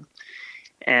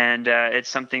 And it's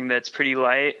something that's pretty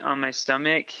light on my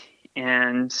stomach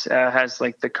and has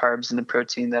like the carbs and the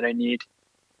protein that I need.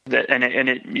 And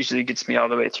it usually gets me all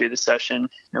the way through the session,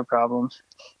 no problem.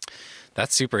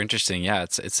 That's super interesting. Yeah,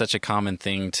 it's such a common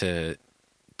thing to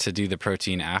do the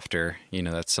protein after.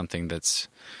 That's something that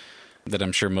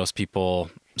I'm sure most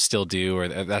people still do, or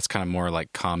that's kind of more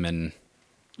like common.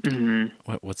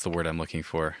 Mm-hmm. What's the word I'm looking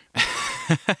for?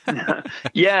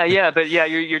 Yeah, but yeah,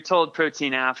 you're told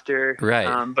protein after,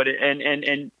 right? But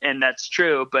and that's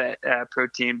true, but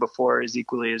protein before is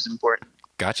equally as important.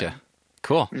 Gotcha.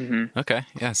 Cool. Mm-hmm. Okay.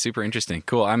 Yeah. Super interesting.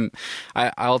 Cool.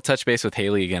 I'll touch base with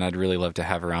Haley again. I'd really love to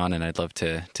have her on, and I'd love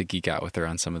to geek out with her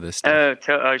on some of this stuff.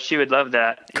 Oh, she would love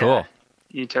that. Cool. Yeah,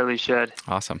 you totally should.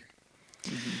 Awesome.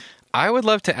 Mm-hmm. I would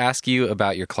love to ask you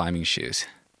about your climbing shoes.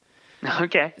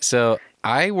 Okay. So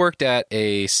I worked at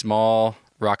a small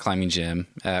rock climbing gym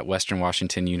at Western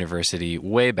Washington University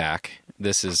way back.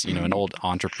 This is, an old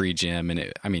entrepreneur gym,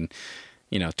 and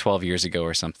 12 years ago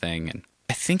or something. And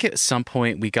I think at some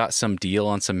point we got some deal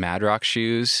on some Mad Rock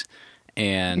shoes,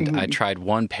 and I tried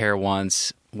one pair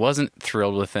once, wasn't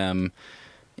thrilled with them.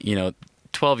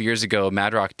 12 years ago,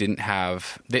 Mad Rock didn't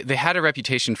have, they had a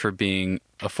reputation for being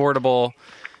affordable,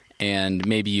 and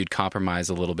maybe you'd compromise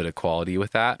a little bit of quality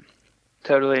with that.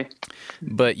 Totally.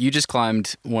 But you just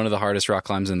climbed one of the hardest rock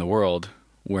climbs in the world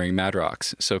wearing Mad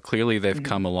Rocks. So clearly they've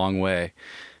come a long way,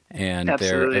 and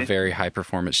Absolutely. They're a very high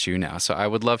performance shoe now. So I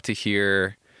would love to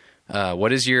hear,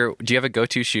 do you have a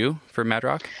go-to shoe for Mad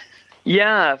Rock?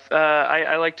 Yeah.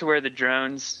 I like to wear the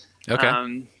drones.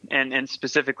 Okay. And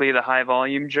specifically the high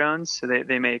volume drones. So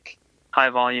they make high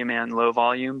volume and low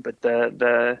volume, but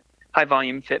the high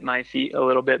volume fit my feet a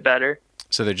little bit better.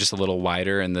 So they're just a little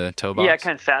wider in the toe box? Yeah,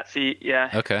 kind of fat feet, yeah.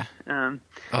 Okay.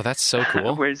 That's so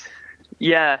cool. So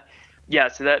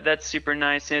that's super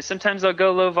nice. And sometimes I'll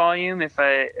go low volume if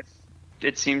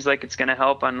it seems like it's going to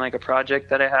help on like a project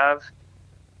that I have.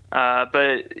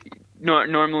 But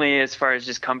normally, as far as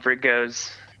just comfort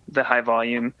goes, the high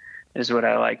volume is what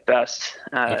I like best.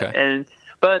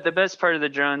 But the best part of the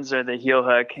drones are the heel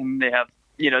hook, and they have,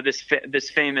 you know, this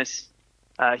famous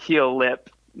heel lip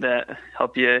that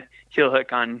help you heel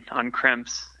hook on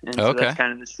crimps. And so that's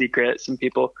kind of the secret. Some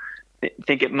people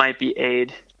think it might be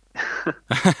aid.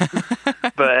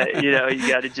 But you know, you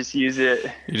got to just use it.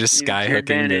 You're just sky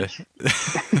hooking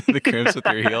the crimps with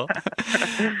your heel.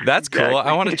 That's cool.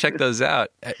 I want to check those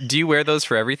out. Do you wear those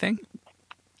for everything?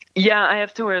 Yeah, I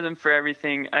have to wear them for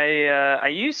everything. I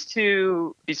used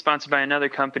to be sponsored by another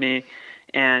company,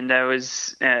 and I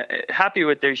was happy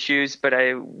with their shoes, but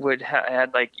I would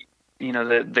had like, you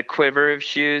know, the quiver of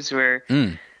shoes where,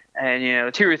 and you know,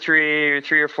 two or three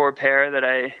or four pair that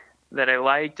I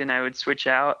liked, and I would switch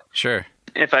out. Sure.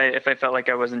 If I felt like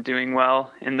I wasn't doing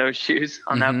well in those shoes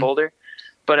on that boulder,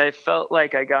 but I felt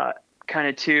like I got kind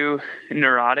of too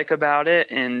neurotic about it,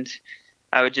 and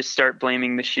I would just start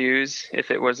blaming the shoes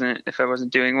if I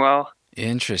wasn't doing well.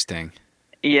 Interesting.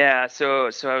 Yeah, so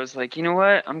I was like, you know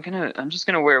what? I'm just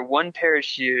gonna wear one pair of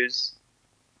shoes,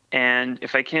 and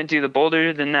if I can't do the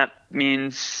boulder, then that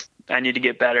means I need to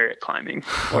get better at climbing,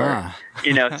 or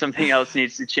you know, something else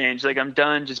needs to change. Like, I'm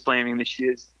done just blaming the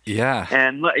shoes. Yeah.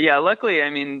 And yeah, luckily, I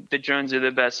mean, the drones are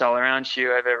the best all around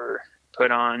shoe I've ever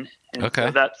put on. And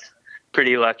so that's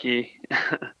pretty lucky.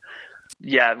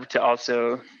 Yeah, to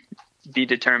also be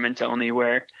determined to only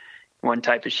wear one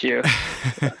type of shoe.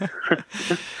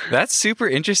 That's super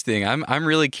interesting. I'm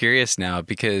really curious now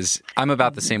because I'm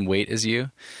about the same weight as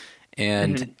you,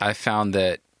 and I found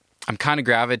that I'm kind of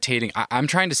gravitating. I'm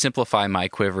trying to simplify my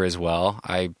quiver as well.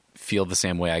 I feel the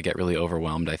same way. I get really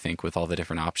overwhelmed, I think, with all the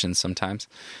different options sometimes.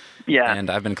 Yeah. And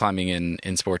I've been climbing in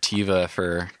Sportiva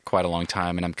for quite a long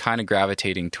time, and I'm kind of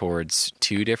gravitating towards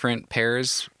two different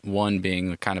pairs, one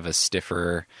being kind of a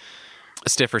stiffer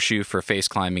shoe for face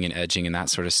climbing and edging and that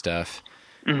sort of stuff.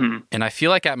 And I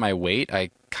feel like at my weight, I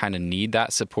kind of need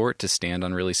that support to stand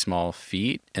on really small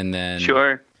feet. And then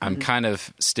I'm kind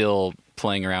of still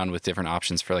playing around with different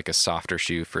options for like a softer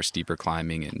shoe for steeper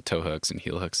climbing and toe hooks and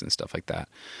heel hooks and stuff like that.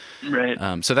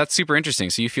 Right. So that's super interesting.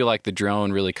 So you feel like the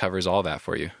drone really covers all that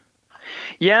for you?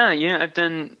 Yeah. I've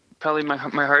done probably my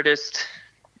hardest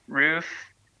roof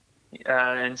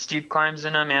and steep climbs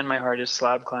in them, and my hardest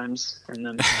slab climbs in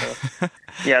them. So,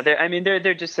 yeah,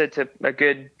 they're just a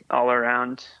good all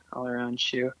around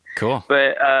shoe. Cool.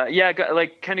 But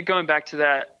like kind of going back to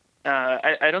that,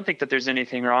 I don't think that there's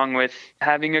anything wrong with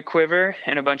having a quiver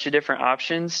and a bunch of different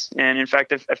options. And in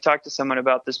fact, I've talked to someone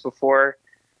about this before,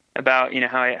 about, you know,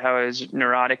 how I was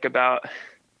neurotic about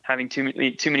having too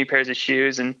many pairs of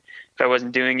shoes, and if I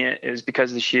wasn't doing it, it was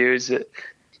because of the shoes.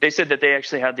 They said that they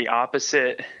actually had the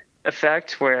opposite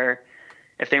effect, where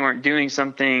if they weren't doing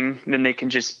something, then they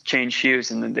can just change shoes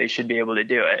and then they should be able to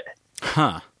do it.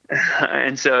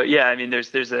 And so, yeah, I mean, I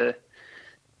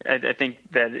think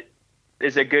that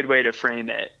is a good way to frame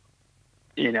it,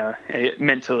 you know,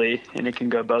 mentally, and it can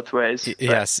go both ways.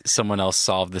 Yes. Someone else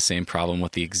solved the same problem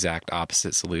with the exact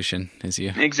opposite solution as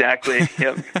you. Exactly.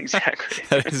 Yep. Exactly.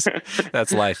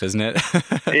 That's life, isn't it?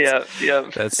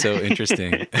 Yep. That's so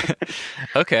interesting.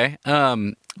 Okay.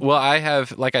 Well, I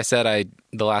have, like I said,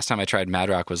 the last time I tried Mad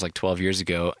Rock was like 12 years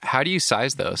ago. How do you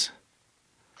size those?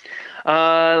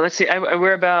 Let's see. I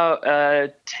wear about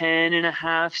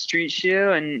 10.5 street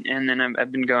shoe, and then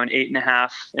I've been going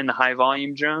 8.5 in the high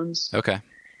volume drones. Okay.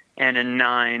 And a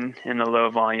 9 in the low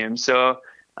volume. So,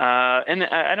 and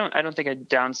I don't think I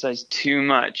downsized too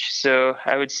much. So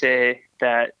I would say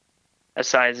that a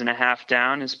size and a half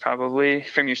down is probably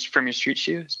from your street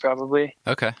shoe is probably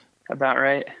about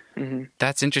right. Mm-hmm.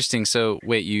 That's interesting. So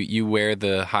wait, you wear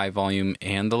the high volume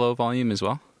and the low volume as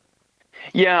well?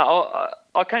 Yeah,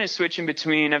 I'll kind of switch in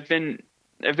between. I've been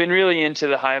really into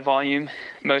the high volume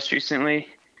most recently,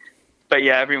 but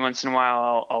yeah, every once in a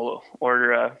while I'll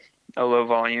order a low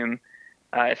volume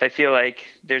if I feel like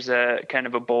there's a kind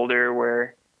of a boulder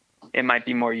where it might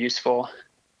be more useful.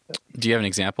 Do you have an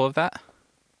example of that?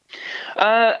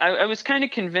 I was kind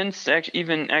of convinced,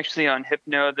 actually on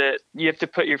Hypno, that you have to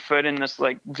put your foot in this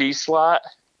like V slot.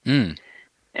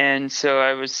 And so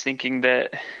I was thinking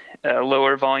that a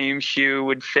lower volume shoe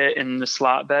would fit in the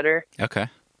slot better. Okay.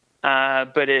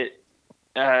 But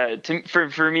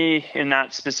for me in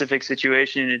that specific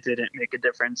situation, it didn't make a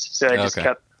difference. So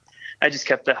I just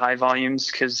kept the high volumes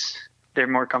because they're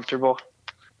more comfortable.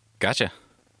 Gotcha.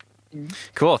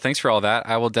 Cool. Thanks for all that.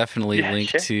 I will definitely link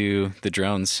to the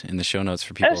drones in the show notes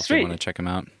for people if they want to check them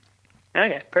out.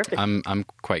 Okay, perfect. I'm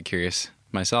quite curious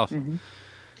myself.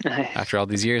 After all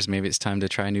these years, maybe it's time to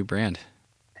try a new brand.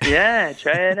 Yeah,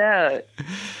 try it out.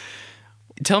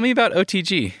 Tell me about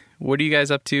OTG. What are you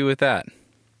guys up to with that?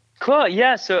 Cool.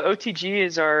 Yeah. So OTG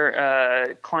is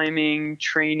our climbing,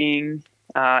 training,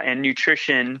 and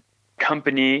nutrition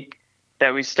company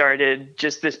that we started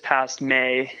just this past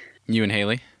May. You and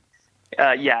Haley?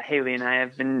 Yeah, Haley and I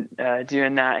have been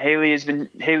doing that.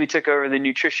 Haley took over the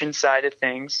nutrition side of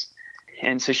things,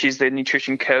 and so she's the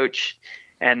nutrition coach,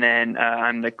 and then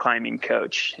I'm the climbing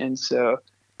coach. And so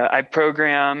I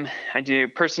do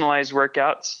personalized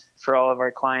workouts for all of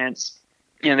our clients.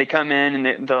 They come in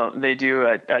and they do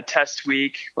a test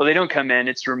week. Well, they don't come in;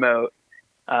 it's remote,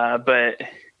 but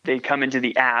they come into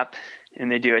the app and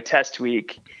they do a test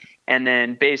week, and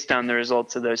then based on the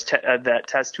results of that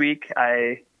test week,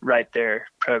 I write their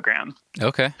program.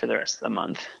 Okay. For the rest of the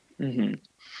month. Mm-hmm.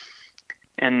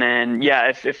 And then,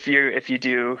 yeah, if you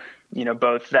do,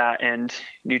 both that and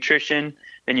nutrition,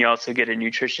 then you also get a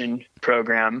nutrition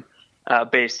program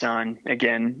based on,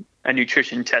 again, a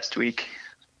nutrition test week.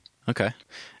 Okay.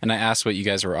 And I asked what you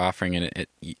guys were offering, and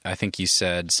I think you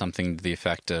said something to the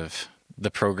effect of the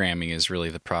programming is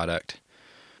really the product.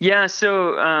 Yeah.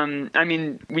 So,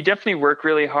 we definitely work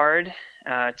really hard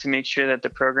to make sure that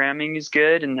the programming is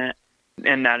good and that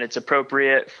it's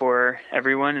appropriate for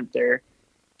everyone at their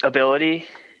ability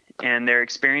and their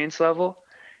experience level,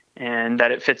 and that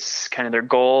it fits kind of their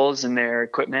goals and their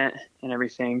equipment and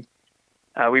everything.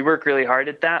 We work really hard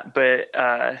at that, but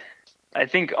I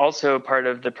think also part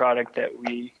of the product that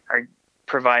we are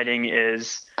providing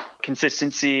is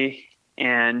consistency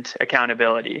and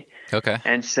accountability. Okay.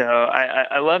 And so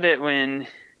I love it when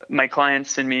my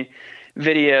clients send me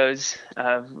videos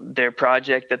of their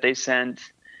project that they sent,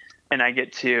 and I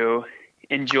get to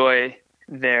enjoy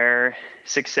their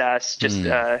success just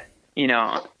to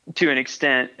an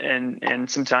extent,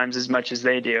 and sometimes as much as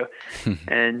they do.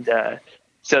 And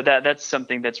so that's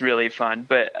something that's really fun.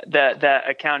 But that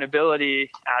accountability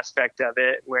aspect of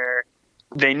it, where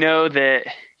they know that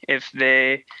if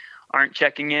they aren't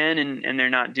checking in and they're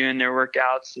not doing their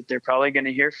workouts, that they're probably going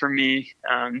to hear from me.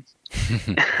 And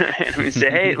we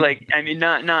say, hey,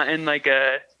 not in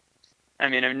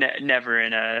I'm never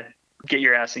in a get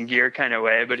your ass in gear kind of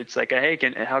way, but it's like, hey,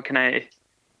 do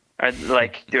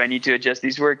I need to adjust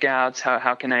these workouts?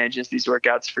 How can I adjust these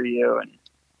workouts for you? And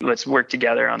let's work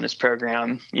together on this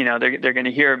program. They're going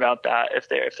to hear about that if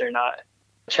they're not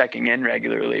checking in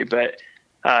regularly, but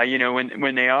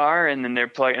when they are, and then they're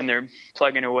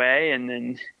plugging away, and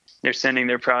then they're sending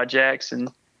their projects, and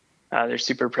they're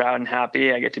super proud and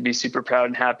happy. I get to be super proud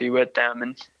and happy with them,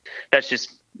 and that's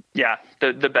just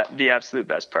the absolute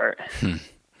best part.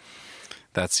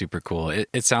 That's super cool.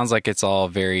 It sounds like it's all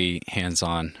very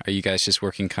hands-on. Are you guys just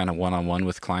working kind of one-on-one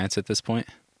with clients at this point?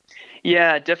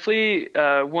 Yeah, definitely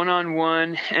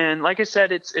one-on-one, and like I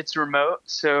said, it's remote,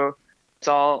 so it's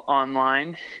all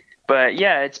online. But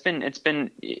yeah, it's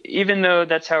been even though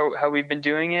that's how we've been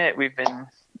doing it, we've been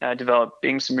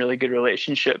developing some really good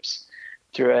relationships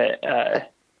through it.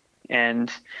 And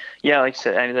yeah, like I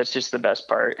said, that's just the best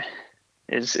part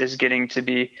is getting to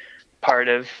be part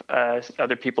of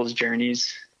other people's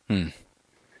journeys.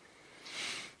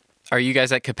 Are you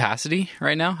guys at capacity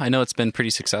right now? I know it's been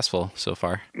pretty successful so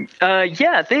far.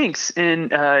 Yeah, thanks.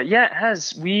 And it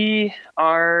has. We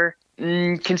are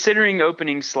considering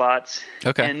opening slots.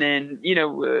 Okay. And then,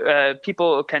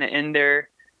 people kind of end their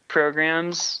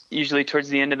programs usually towards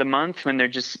the end of the month when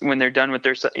they're done with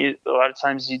a lot of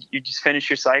times you just finish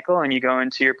your cycle and you go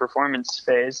into your performance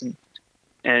phase,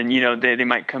 and they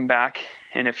might come back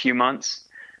in a few months.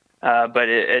 But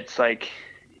it's like,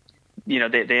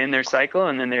 they end their cycle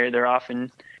and then they're off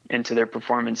into their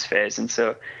performance phase. And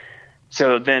so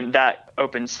then that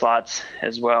opens slots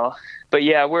as well. But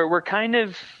yeah, we're kind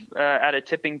of at a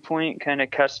tipping point, kind of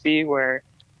cuspy, where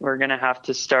we're going to have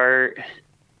to start,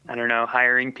 I don't know,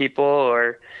 hiring people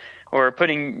or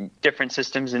putting different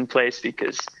systems in place,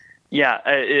 because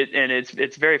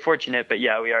it's very fortunate, but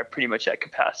yeah, we are pretty much at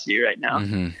capacity right now.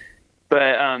 Mm-hmm.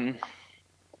 But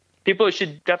people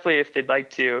should definitely, if they'd like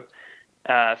to,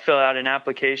 fill out an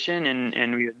application,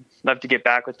 and we would love to get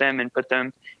back with them and put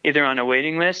them either on a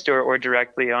waiting list or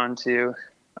directly onto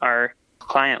our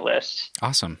client list.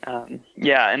 Awesome. And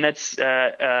that's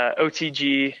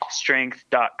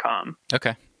otgstrength.com.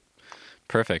 Okay.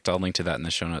 Perfect. I'll link to that in the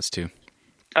show notes too.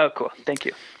 Oh, cool. Thank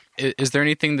you. Is there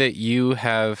anything that you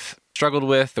have struggled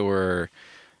with or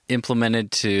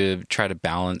implemented to try to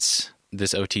balance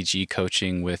this OTG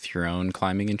coaching with your own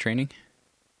climbing and training?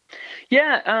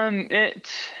 Yeah, it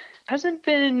hasn't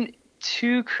been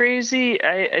too crazy.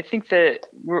 I think that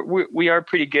we are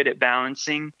pretty good at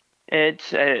balancing it.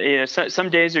 Some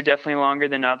days are definitely longer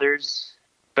than others,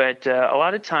 but a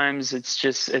lot of times it's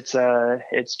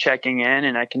checking in,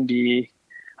 and I can be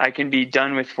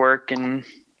done with work in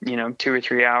 2 or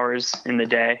 3 hours in the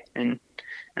day, and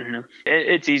I don't know.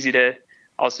 It's easy to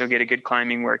also get a good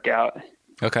climbing workout.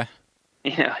 Okay.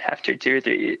 After 2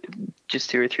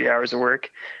 or 3 hours of work.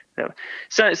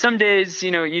 So some days,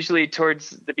 usually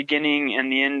towards the beginning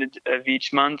and the end of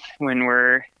each month when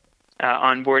we're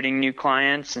onboarding new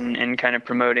clients and kind of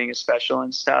promoting a special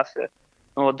and stuff,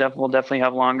 we'll definitely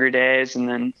have longer days. And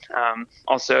then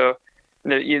also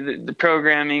the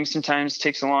programming sometimes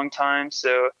takes a long time.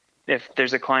 So if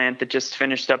there's a client that just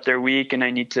finished up their week and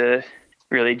I need to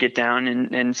really get down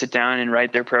and sit down and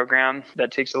write their program,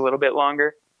 that takes a little bit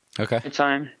longer. Okay.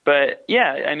 Time. But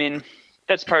yeah, I mean,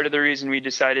 that's part of the reason we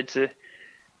decided to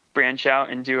branch out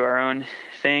and do our own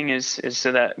thing is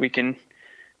so that we can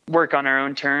work on our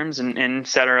own terms and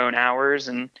set our own hours,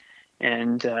 and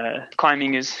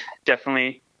climbing is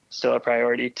definitely still a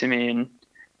priority to me, and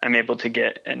I'm able to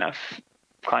get enough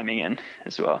climbing in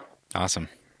as well. Awesome.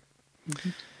 Mm-hmm.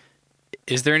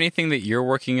 Is there anything that you're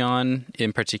working on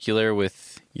in particular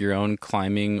with your own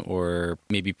climbing or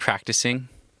maybe practicing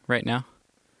right now?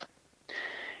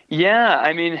 Yeah,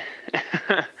 I mean,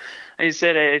 like I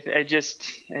said, I just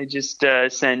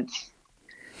sent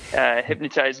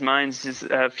Hypnotized Minds just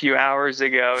a few hours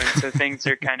ago, and so things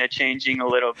are kind of changing a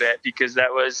little bit, because that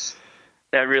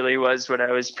really was what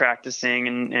I was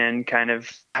practicing, and kind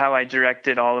of how I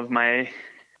directed all of my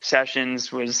sessions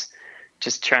was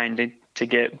just trying to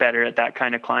get better at that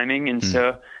kind of climbing, and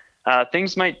so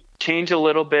things might change a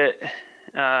little bit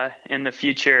in the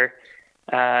future.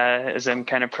 As I'm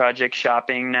kind of project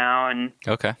shopping now, and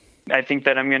okay, I think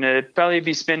that I'm going to probably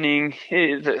be spending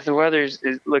the weather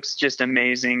looks just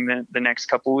amazing the next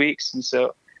couple weeks, and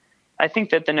so I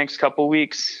think that the next couple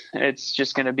weeks it's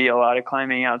just going to be a lot of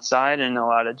climbing outside and a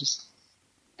lot of just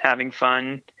having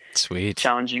fun, sweet,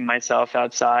 challenging myself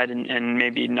outside, and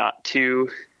maybe not too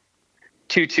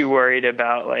worried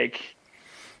about like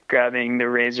grabbing the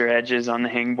razor edges on the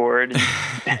hangboard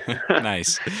and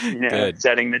nice. Good.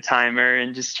 Setting the timer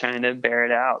and just trying to bear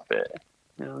it out. But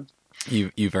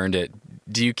you've earned it.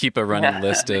 Do you keep a running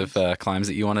list of climbs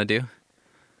that you want to do?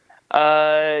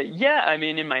 Yeah, I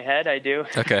mean, in my head I do.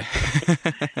 Okay.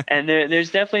 And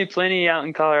there's definitely plenty out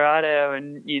in Colorado,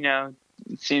 and it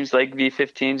seems like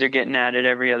V15s are getting at it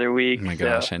every other week. Oh my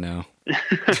gosh, I know.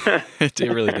 It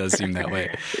really does seem that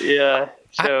way. Yeah.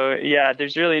 So yeah,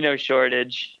 there's really no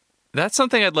shortage. That's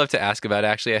something I'd love to ask about.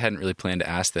 Actually, I hadn't really planned to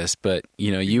ask this, but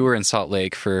you were in Salt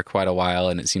Lake for quite a while,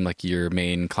 and it seemed like your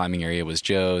main climbing area was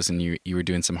Joe's, and you were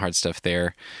doing some hard stuff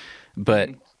there. But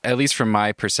at least from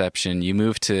my perception, you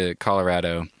moved to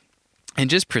Colorado and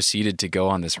just proceeded to go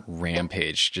on this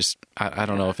rampage. Just I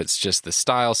don't know if it's just the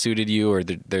style suited you, or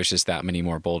there's just that many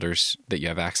more boulders that you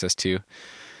have access to.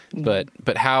 But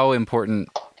how important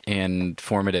and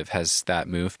formative has that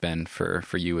move been for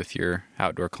you with your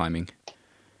outdoor climbing?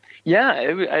 Yeah,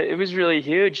 it was really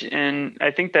huge, and I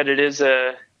think that it is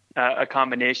a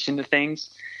combination of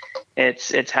things.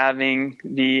 It's having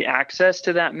the access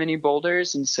to that many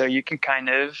boulders, and so you can kind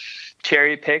of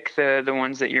cherry pick the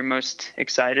ones that you're most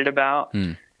excited about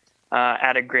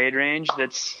at a grade range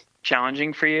that's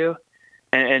challenging for you,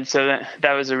 and so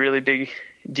that was a really big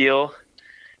deal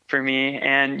for me.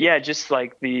 And yeah, just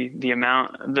like the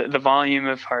amount, the volume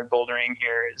of hard bouldering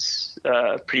here is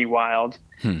pretty wild.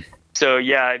 So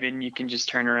yeah, I mean, you can just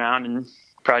turn around and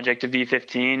project a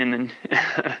V15 and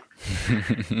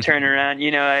then turn around.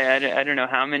 I don't know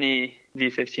how many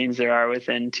V15s there are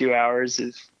within 2 hours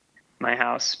of my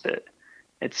house, but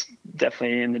it's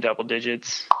definitely in the double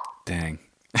digits. Dang.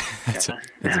 That's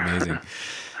amazing.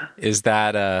 Is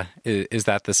that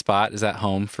the spot? Is that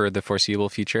home for the foreseeable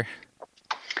future?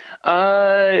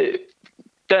 That's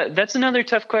another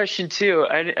tough question too.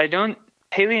 I don't.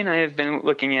 Haley and I have been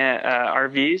looking at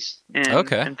RVs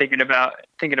and thinking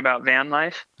about van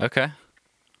life. Okay.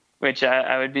 Which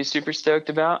I would be super stoked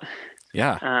about.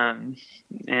 Yeah.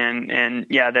 And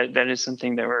yeah, that is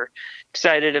something that we're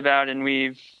excited about, and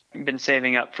we've been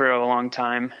saving up for a long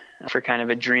time for kind of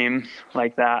a dream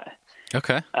like that.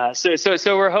 Okay.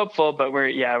 So we're hopeful, but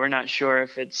we're not sure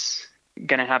if it's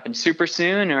going to happen super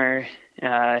soon or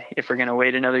if we're going to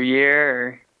wait another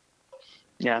year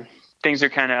or things are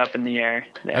kind of up in the air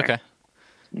there. Okay.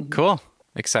 Cool.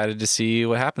 Excited to see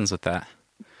what happens with that.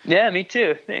 Yeah, me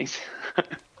too. Thanks.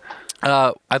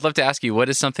 I'd love to ask you, what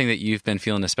is something that you've been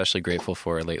feeling especially grateful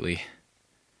for lately?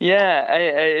 Yeah,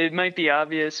 it might be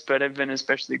obvious, but I've been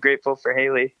especially grateful for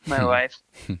Haley, my wife,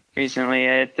 recently.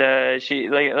 She,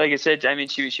 like I said, I mean,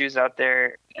 she was out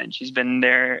there and she's been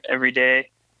there every day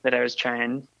that I was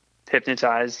trying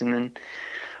Hypnotized. And then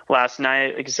last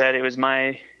night, like I said,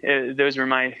 those were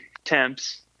my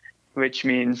temps, which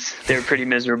means they're pretty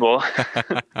miserable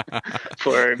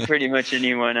for pretty much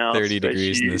anyone else. 30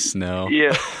 degrees in the snow.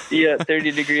 Yeah,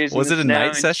 30 degrees. Was in it the a snow,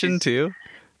 night session too?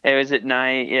 It was at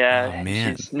night. Yeah. Oh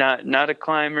man. She's not a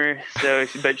climber,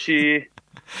 but she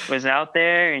was out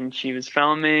there and she was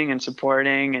filming and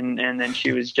supporting, and then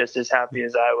she was just as happy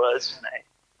as I was when I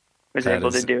was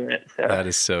able to do it. So, that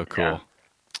is so cool.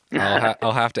 Yeah.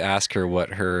 I'll have to ask her what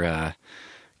her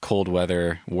cold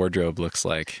weather wardrobe looks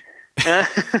like.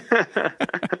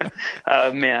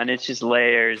 Oh man, it's just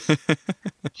layers.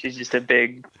 She's just a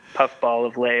big puffball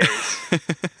of layers.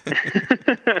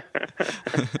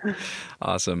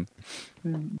 Awesome.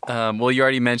 Well, you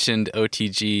already mentioned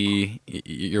OTG,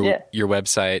 your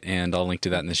website, and I'll link to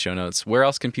that in the show notes. Where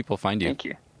else can people find you? Thank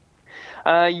you.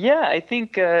 I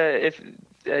think if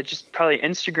just probably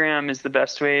Instagram is the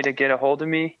best way to get a hold of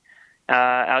me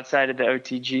outside of the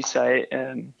OTG site.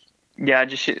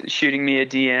 Just shooting me a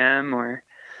DM or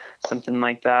something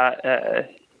like that.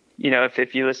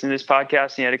 If you listen to this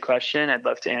podcast and you had a question, I'd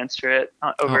love to answer it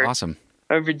over awesome.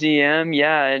 Over DM.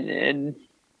 Yeah. And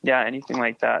anything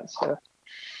like that. So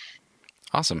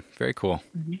awesome. Very cool.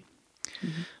 Mm-hmm.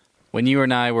 Mm-hmm. When you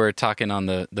and I were talking on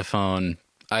the phone,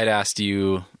 I'd asked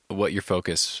you what your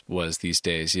focus was these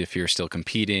days, if you're still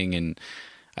competing. And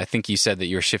I think you said that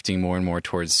you're shifting more and more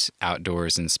towards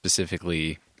outdoors, and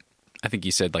specifically, I think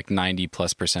you said like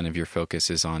 90+% of your focus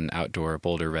is on outdoor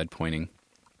boulder red pointing,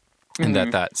 and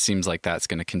that seems like that's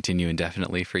going to continue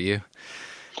indefinitely for you.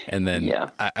 And then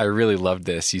I really loved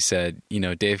this. You said,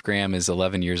 Dave Graham is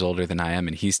 11 years older than I am,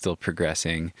 and he's still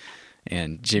progressing.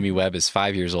 And Jimmy Webb is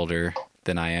 5 years older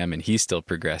than I am, and he's still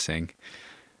progressing.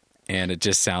 And it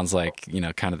just sounds like,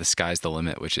 kind of the sky's the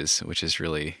limit, which is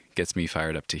really gets me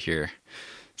fired up to hear.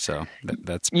 So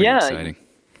that's pretty exciting.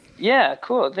 Yeah,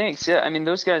 cool. Thanks. Yeah, I mean,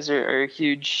 those guys are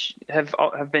huge,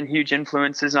 have been huge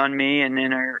influences on me, and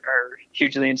are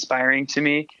hugely inspiring to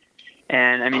me.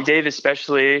 And I mean, Dave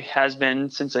especially has been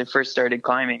since I first started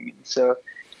climbing. So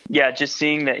yeah, just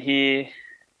seeing that he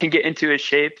can get into a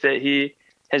shape that he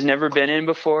has never been in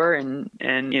before, and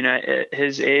at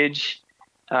his age,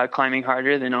 climbing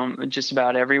harder than just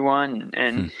about everyone.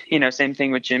 And same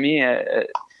thing with Jimmy.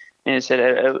 And I said,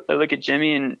 I look at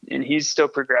Jimmy and he's still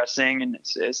progressing. And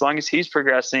as long as he's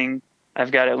progressing,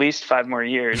 I've got at least 5 more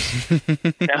years.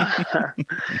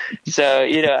 So,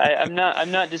 I'm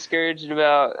not discouraged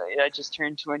about, I just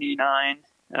turned 29.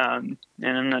 And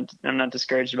I'm not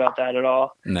discouraged about that at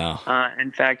all. No.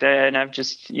 In fact, I've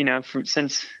just,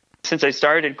 since I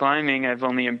started climbing, I've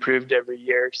only improved every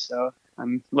year. So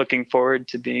I'm looking forward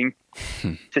to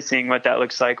seeing what that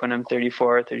looks like when I'm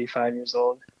 34 or 35 years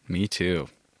old. Me too.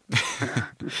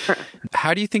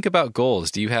 How do you think about goals?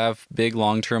 Do you have big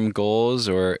long-term goals,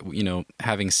 or,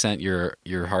 having sent your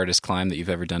hardest climb that you've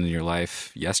ever done in your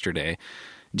life yesterday,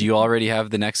 do you already have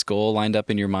the next goal lined up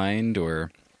in your mind,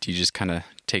 or do you just kind of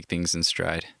take things in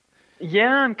stride?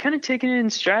 Yeah, I'm kind of taking it in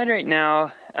stride right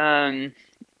now. I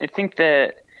think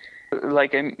that,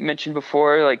 like I mentioned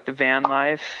before, like the van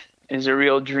life is a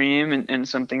real dream and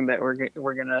something that we're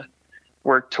going to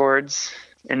work towards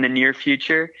in the near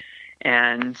future.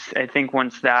 And I think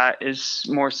once that is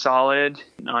more solid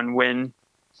on when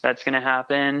that's going to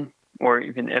happen, or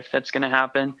even if that's going to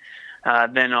happen,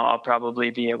 then I'll probably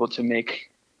be able to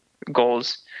make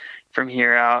goals from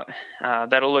here out.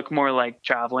 That'll look more like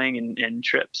traveling and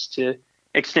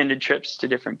extended trips to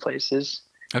different places.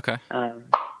 Okay.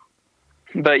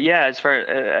 But yeah, as far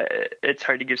it's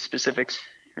hard to give specifics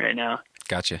right now.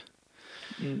 Gotcha.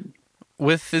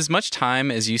 With as much time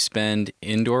as you spend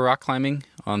indoor rock climbing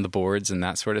on the boards and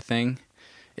that sort of thing,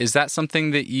 is that something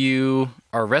that you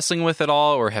are wrestling with at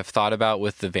all, or have thought about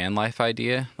with the van life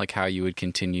idea, like how you would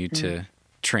continue to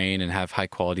train and have high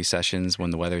quality sessions when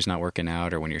the weather's not working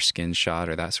out, or when your skin's shot,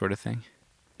 or that sort of thing?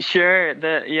 Sure.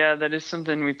 That is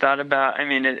something we thought about. I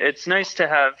mean, it's nice to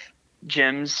have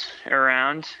gyms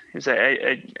around, because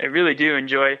I really do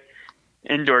enjoy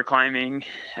indoor climbing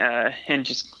and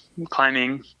just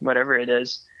climbing whatever it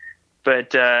is.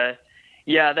 But that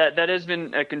has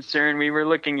been a concern. We were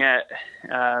looking at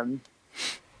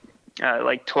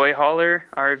like toy hauler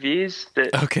RVs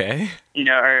that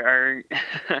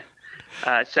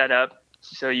are set up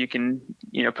so you can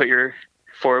put your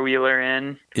 4-wheeler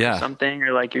in or something,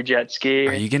 or like your jet ski.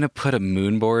 Are you gonna put a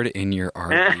moonboard in your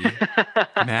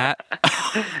RV, Matt?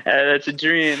 That's a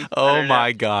dream. Oh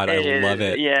my God, I love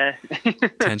it. Yeah.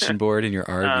 Tension board in your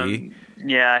RV.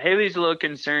 Yeah, Haley's a little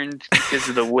concerned because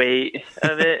of the weight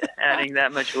of it, adding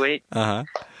that much weight. But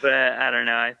I don't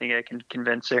know. I think I can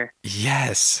convince her.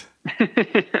 Yes.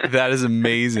 That is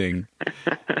amazing.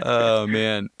 Oh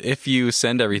man. If you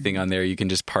send everything on there, you can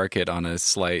just park it on a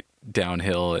slight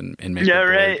downhill and make the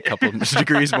board a couple of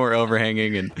degrees more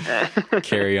overhanging and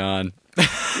carry on.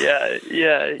 Yeah.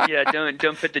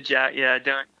 Don't put the jack. Yeah,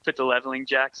 don't put the leveling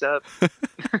jacks up.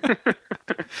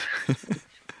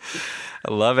 I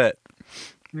love it.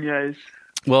 Yes.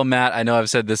 Well, Matt, I know I've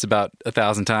said this about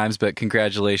 1,000 times, but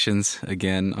congratulations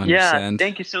again on your send.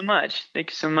 Thank you so much.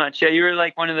 Yeah, you were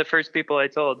like one of the first people I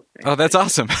told. Oh, that's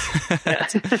awesome.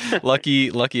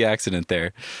 Lucky accident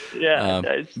there. Yeah.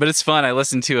 Nice. But it's fun. I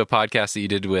listened to a podcast that you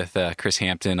did with Chris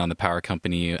Hampton on the Power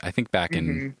Company, I think back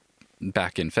in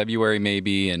February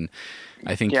maybe, and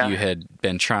I think you had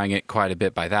been trying it quite a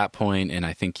bit by that point, and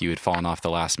I think you had fallen off the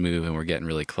last move, and we're getting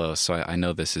really close. So I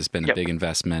know this has been a big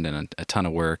investment and a ton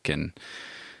of work, and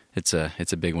it's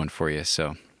a big one for you.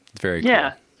 So it's very cool.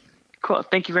 Yeah, cool.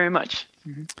 Thank you very much.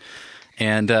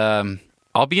 And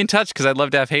I'll be in touch because I'd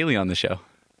love to have Haley on the show.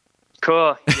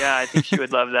 Cool. Yeah, I think she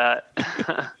would love that.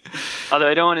 Although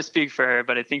I don't want to speak for her,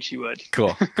 but I think she would.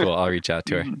 Cool. I'll reach out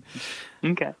to her.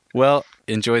 Okay. Well,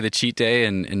 enjoy the cheat day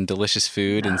and delicious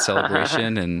food and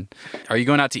celebration. And are you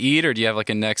going out to eat, or do you have like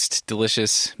a next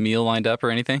delicious meal lined up or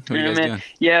anything? What are you guys doing?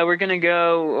 Yeah, we're going to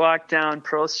go walk down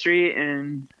Pearl Street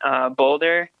in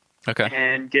Boulder. Okay.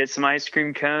 And get some ice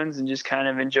cream cones and just kind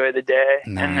of enjoy the day.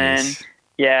 Nice.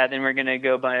 And then we're going to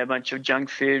go buy a bunch of junk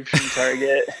food from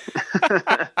Target.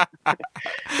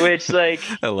 Which, like,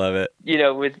 I love it. You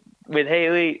know, with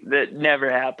Haley, that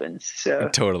never happens. So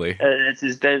totally,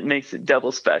 that makes it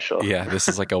double special. Yeah, this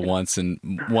is like a once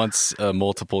a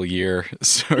multiple year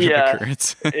sort of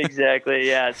occurrence. Exactly.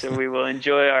 Yeah, so we will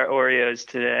enjoy our Oreos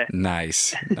today.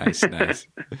 Nice.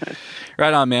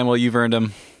 Right on, man. Well, you've earned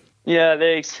them. Yeah,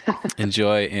 thanks.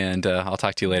 Enjoy, and I'll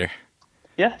talk to you later.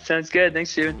 Yeah, sounds good. Thanks,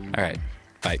 Steven. All right.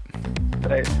 Bye.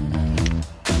 Bye.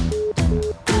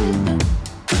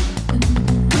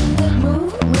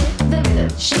 Move with the rhythm.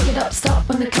 Shake it up, stop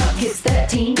when the clock hits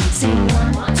 13. Sing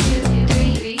 1, 2,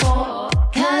 3, 4.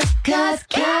 Cause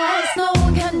no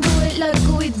one can do it like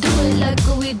we do it, like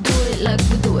we do it, like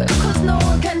we do it. Cause no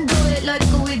one can do it like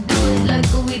we do it, like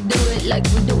we do it, like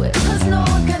we do it. Cause no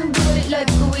one can do it like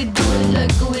we do it,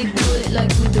 like we do it, like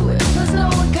we do it. Cause no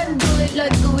one can do it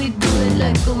like we do it,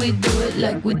 like we do it,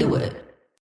 like we do it.